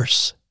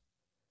course.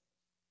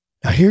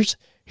 Now here's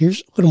a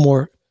little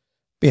more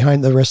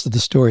behind the rest of the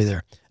story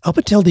there. Up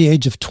until the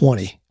age of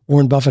 20,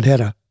 Warren Buffett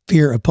had a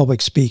fear of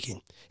public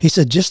speaking. He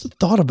said, just the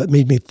thought of it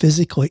made me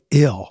physically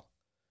ill.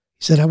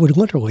 He said, I would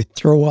literally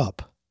throw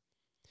up.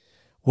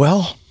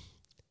 Well,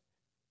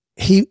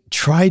 he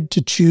tried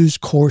to choose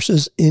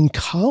courses in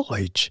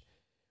college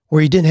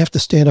where he didn't have to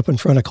stand up in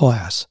front of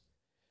class.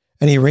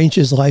 And he arranged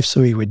his life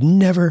so he would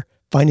never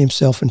find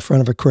himself in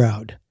front of a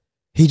crowd.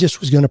 He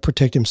just was going to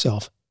protect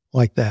himself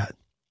like that.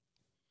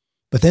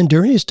 But then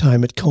during his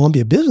time at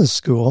Columbia Business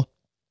School,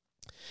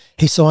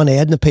 he saw an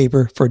ad in the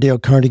paper for a Dale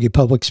Carnegie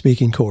public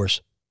speaking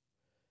course.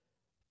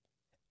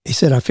 He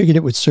said, I figured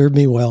it would serve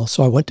me well,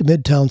 so I went to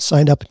Midtown,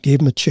 signed up, and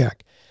gave him a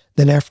check.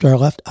 Then after I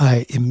left,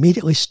 I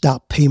immediately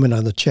stopped payment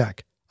on the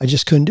check. I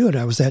just couldn't do it.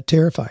 I was that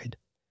terrified.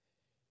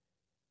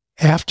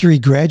 After he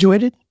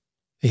graduated,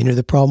 he knew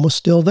the problem was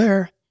still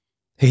there.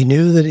 He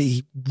knew that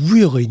he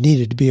really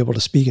needed to be able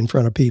to speak in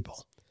front of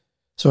people.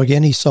 So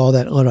again, he saw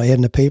that little ad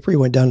in the paper. He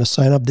went down to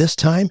sign up. This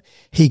time,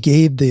 he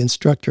gave the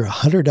instructor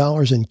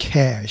 $100 in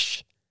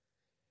cash.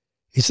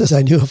 He says,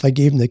 I knew if I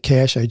gave him the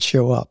cash, I'd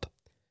show up.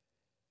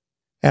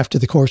 After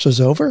the course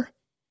was over,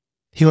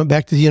 he went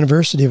back to the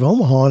University of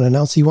Omaha and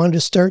announced he wanted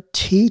to start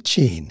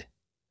teaching.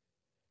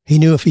 He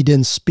knew if he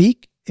didn't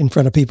speak in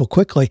front of people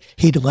quickly,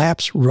 he'd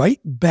lapse right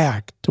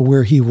back to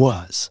where he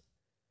was.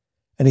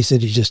 And he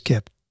said he just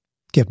kept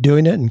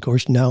doing it. And of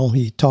course, now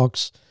he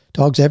talks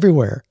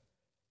everywhere.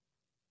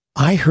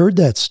 I heard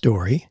that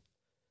story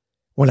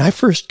when I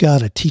first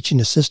got a teaching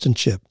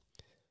assistantship at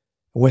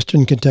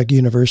Western Kentucky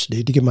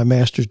University to get my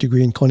master's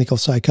degree in clinical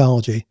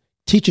psychology,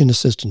 teaching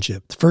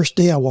assistantship. The first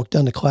day I walked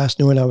down to class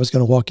knowing I was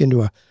going to walk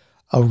into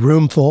a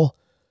room full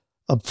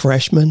of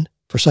freshmen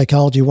for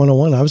Psychology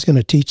 101. I was going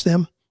to teach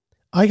them.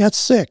 I got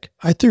sick.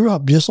 I threw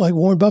up just like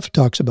Warren Buffett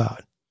talks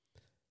about.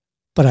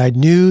 But I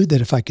knew that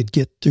if I could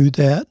get through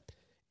that,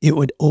 it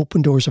would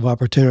open doors of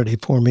opportunity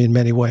for me in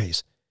many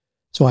ways.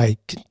 So I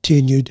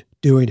continued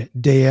doing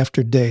it day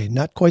after day.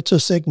 Not quite so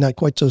sick, not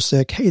quite so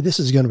sick. Hey, this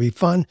is going to be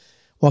fun.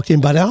 Walked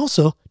in, but I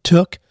also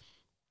took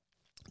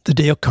the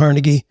Dale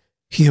Carnegie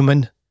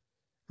Human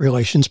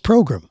Relations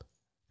Program,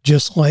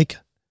 just like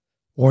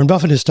Warren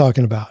Buffett is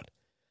talking about,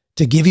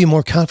 to give you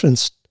more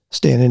confidence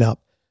standing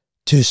up,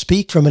 to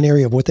speak from an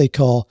area of what they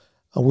call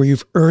where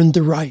you've earned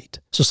the right.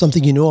 So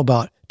something you know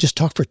about, just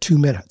talk for 2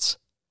 minutes.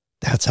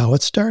 That's how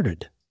it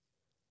started.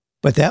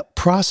 But that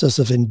process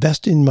of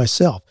investing in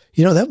myself,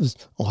 that was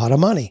a lot of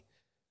money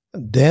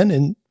then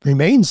and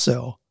remains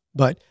so.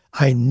 But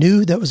I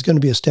knew that was going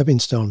to be a stepping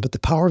stone. But the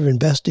power of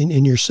investing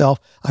in yourself,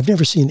 I've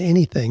never seen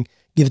anything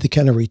give the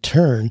kind of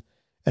return.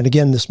 And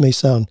again, this may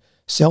sound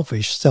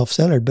selfish,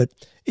 self-centered, but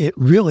it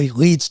really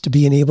leads to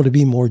being able to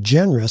be more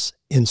generous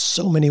in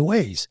so many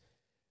ways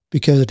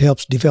because it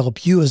helps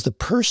develop you as the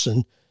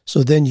person.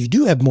 So then you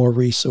do have more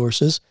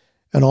resources,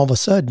 and all of a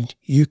sudden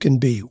you can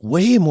be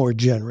way more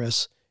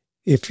generous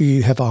if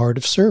you have a heart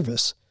of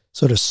service.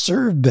 So to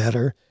serve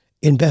better,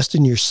 invest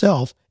in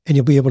yourself, and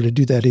you'll be able to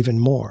do that even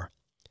more.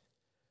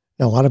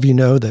 Now, a lot of you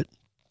know that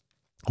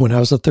when I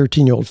was a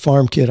 13-year-old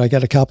farm kid, I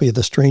got a copy of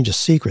The Strangest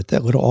Secret,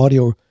 that little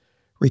audio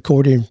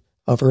recording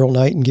of Earl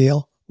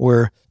Nightingale,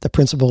 where the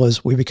principle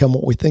is we become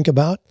what we think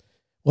about.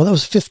 Well, that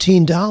was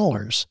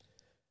 $15.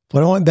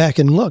 But I went back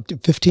and looked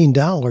at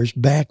 $15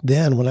 back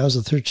then when I was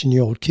a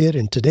 13-year-old kid.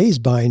 In today's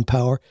buying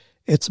power,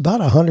 it's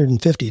about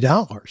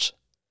 $150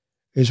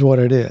 is what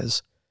it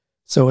is.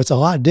 So it's a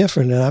lot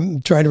different. And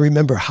I'm trying to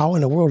remember how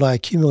in the world I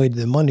accumulated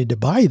the money to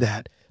buy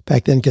that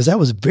back then, because that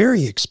was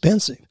very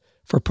expensive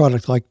for a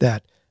product like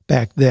that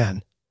back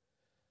then.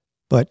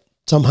 But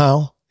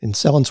somehow, in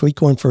selling sweet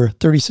corn for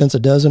 30 cents a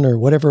dozen or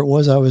whatever it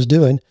was I was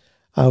doing,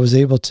 I was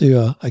able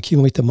to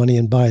accumulate the money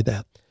and buy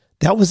that.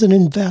 That was an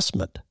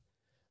investment.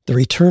 The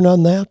return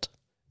on that,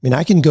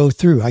 I can go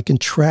through, I can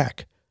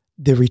track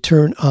the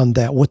return on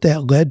that, what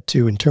that led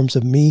to in terms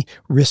of me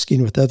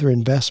risking with other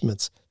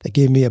investments that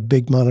gave me a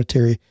big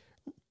monetary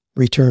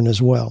return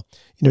as well.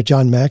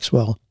 John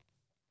Maxwell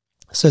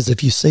says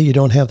if you say you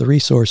don't have the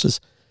resources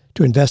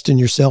to invest in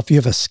yourself, you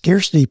have a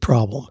scarcity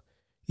problem.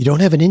 You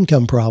don't have an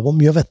income problem.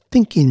 You have a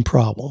thinking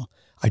problem.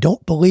 I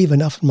don't believe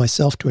enough in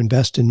myself to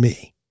invest in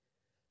me.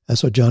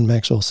 That's what John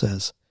Maxwell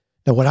says.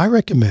 Now, what I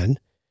recommend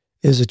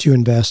is that you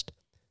invest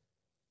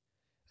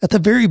at the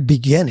very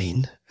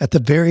beginning, at the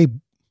very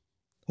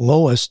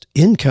lowest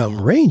income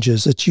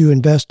ranges, that you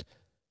invest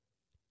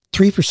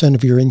 3%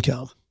 of your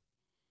income.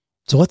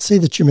 So let's say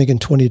that you're making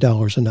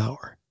 $20 an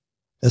hour.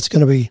 That's going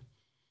to be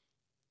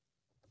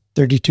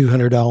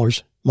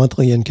 $3,200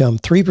 monthly income.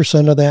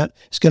 3% of that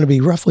is going to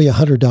be roughly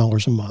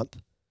 $100 a month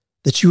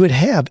that you would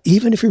have,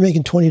 even if you're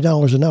making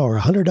 $20 an hour,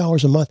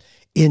 $100 a month,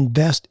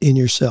 invest in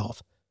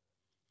yourself.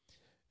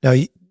 Now,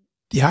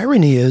 the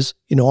irony is,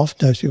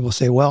 oftentimes people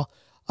say, well,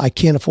 I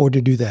can't afford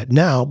to do that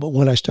now, but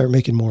when I start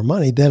making more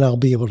money, then I'll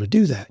be able to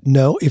do that.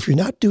 No, if you're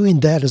not doing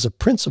that as a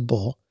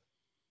principle,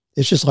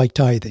 it's just like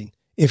tithing.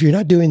 If you're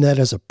not doing that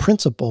as a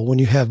principle when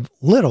you have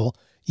little,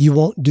 you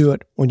won't do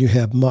it when you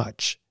have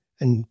much.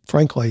 And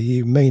frankly,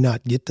 you may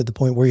not get to the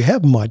point where you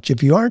have much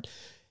if you aren't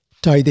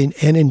tithing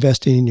and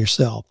investing in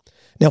yourself.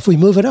 Now, if we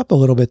move it up a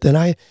little bit, then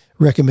I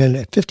recommend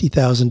at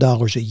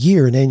 $50,000 a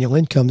year in annual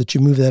income that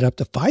you move that up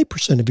to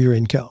 5% of your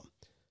income.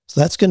 So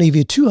that's going to give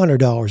you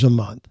 $200 a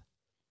month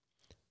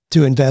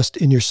to invest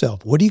in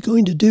yourself. What are you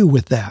going to do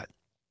with that?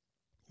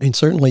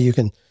 Certainly you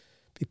can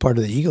be part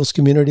of the Eagles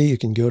community. You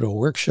can go to a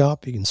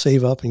workshop. You can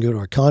save up and go to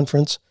a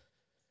conference.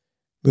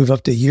 Move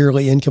up to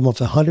yearly income of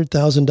 $100,000,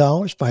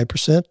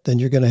 5%. Then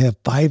you're going to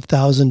have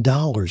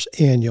 $5,000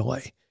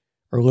 annually,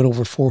 or a little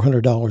over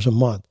 $400 a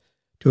month,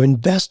 to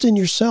invest in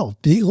yourself.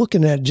 Be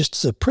looking at it just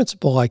as a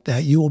principle like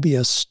that. You will be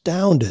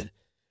astounded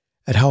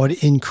at how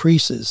it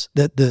increases.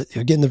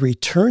 The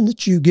return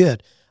that you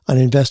get on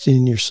investing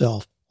in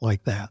yourself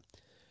like that.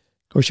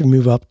 Of course, you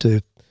move up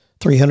to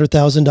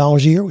 $300,000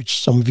 a year,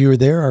 which some of you are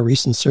there. Our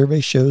recent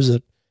survey shows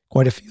that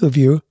quite a few of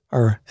you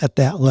are at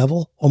that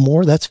level or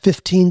more. That's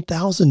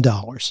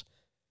 $15,000.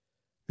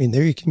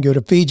 There you can go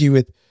to Fiji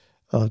with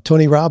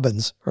Tony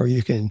Robbins, or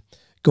you can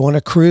go on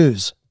a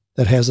cruise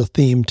that has a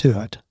theme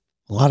to it.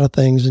 A lot of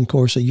things, and of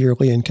course, a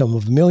yearly income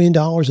of $1 million.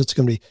 It's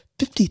going to be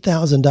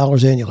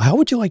 $50,000 annual. How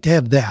would you like to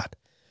have that?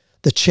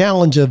 The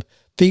challenge of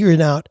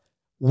figuring out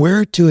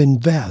where to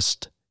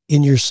invest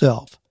in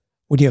yourself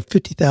when you have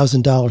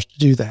 $50,000 to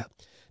do that.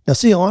 Now,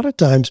 see, a lot of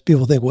times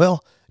people think,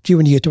 well, gee,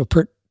 when you get to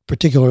a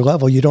particular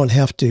level, you don't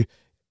have to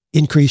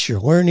increase your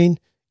learning.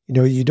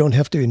 You don't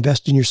have to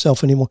invest in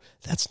yourself anymore.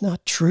 That's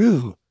not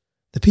true.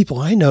 The people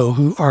I know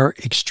who are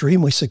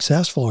extremely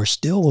successful are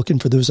still looking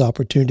for those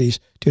opportunities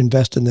to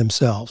invest in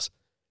themselves.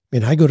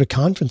 I go to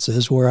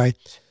conferences where I,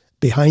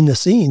 behind the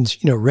scenes,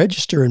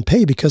 register and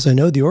pay because I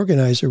know the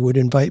organizer would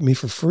invite me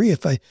for free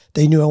if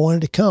they knew I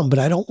wanted to come, but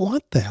I don't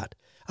want that.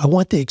 I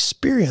want the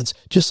experience,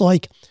 just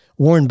like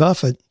Warren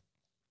Buffett,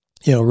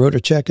 wrote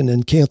a check and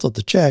then canceled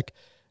the check,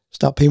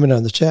 stopped payment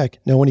on the check.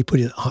 Now, when he put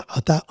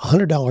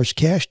 $100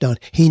 cash down,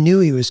 he knew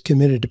he was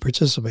committed to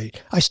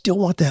participate. I still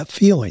want that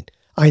feeling.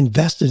 I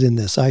invested in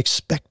this. I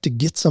expect to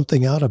get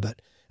something out of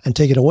it. and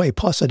take it away.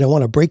 Plus, I don't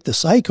want to break the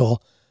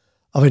cycle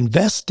of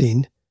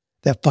investing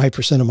that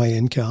 5% of my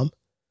income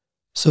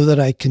so that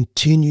I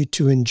continue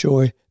to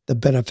enjoy the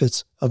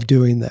benefits of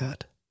doing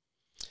that.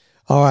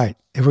 All right.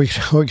 And we're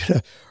going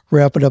to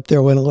wrap it up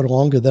there. Went a little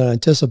longer than I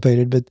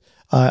anticipated, but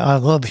I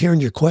love hearing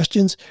your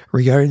questions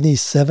regarding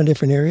these 7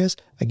 different areas.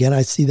 Again,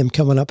 I see them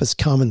coming up as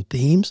common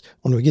themes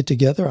when we get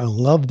together. I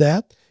love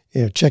that.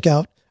 Check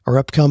out our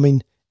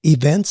upcoming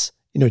events.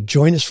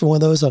 Join us for one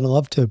of those. I'd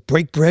love to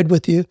break bread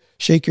with you,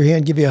 shake your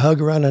hand, give you a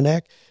hug around the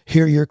neck,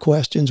 hear your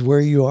questions,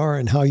 where you are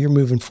and how you're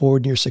moving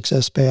forward in your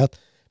success path.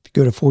 If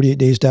you go to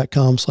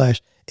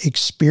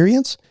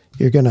 48days.com/experience,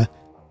 you're going to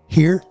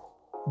hear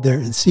there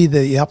and see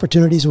the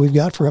opportunities we've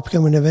got for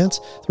upcoming events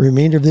the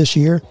remainder of this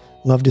year.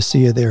 Love to see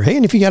you there. Hey,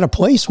 and if you got a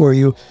place where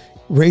you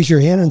raise your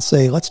hand and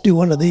say, let's do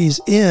one of these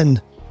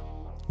in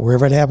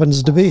wherever it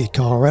happens to be,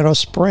 Colorado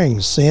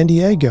Springs, San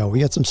Diego. We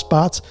got some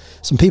spots.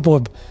 Some people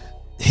have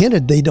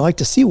hinted they'd like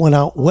to see one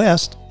out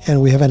west,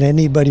 and we haven't had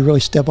anybody really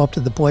step up to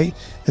the plate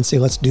and say,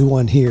 let's do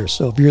one here.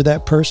 So if you're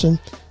that person,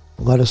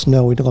 let us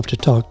know. We'd love to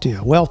talk to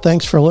you. Well,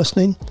 thanks for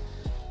listening.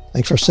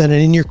 Thanks for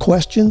sending in your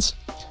questions,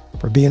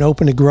 for being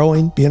open to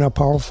growing, being a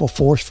powerful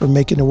force for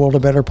making the world a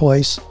better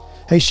place.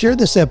 Hey, share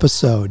this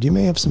episode. You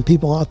may have some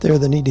people out there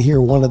that need to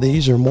hear one of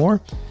these or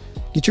more.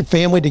 Get your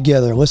family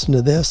together. Listen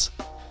to this.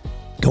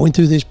 Going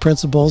through these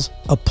principles,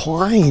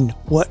 applying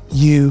what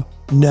you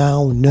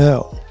now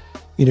know.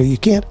 You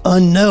can't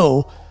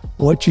unknow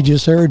what you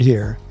just heard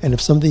here. And if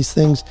some of these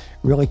things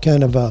really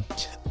kind of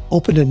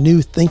open a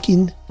new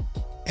thinking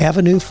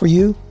avenue for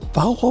you,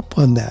 follow up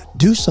on that.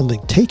 Do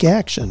something. Take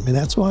action. And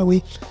that's why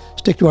we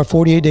stick to our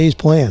 48 days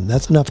plan.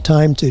 That's enough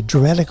time to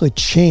dramatically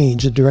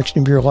change the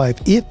direction of your life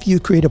if you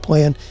create a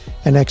plan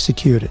and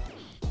execute it.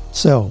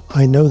 So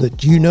I know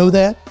that you know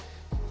that.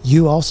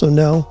 You also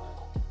know,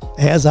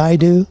 as I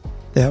do,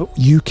 that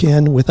you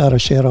can, without a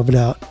shadow of a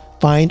doubt,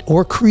 find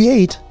or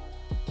create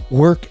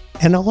work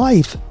and a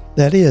life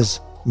that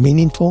is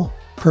meaningful,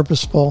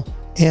 purposeful,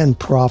 and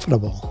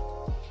profitable.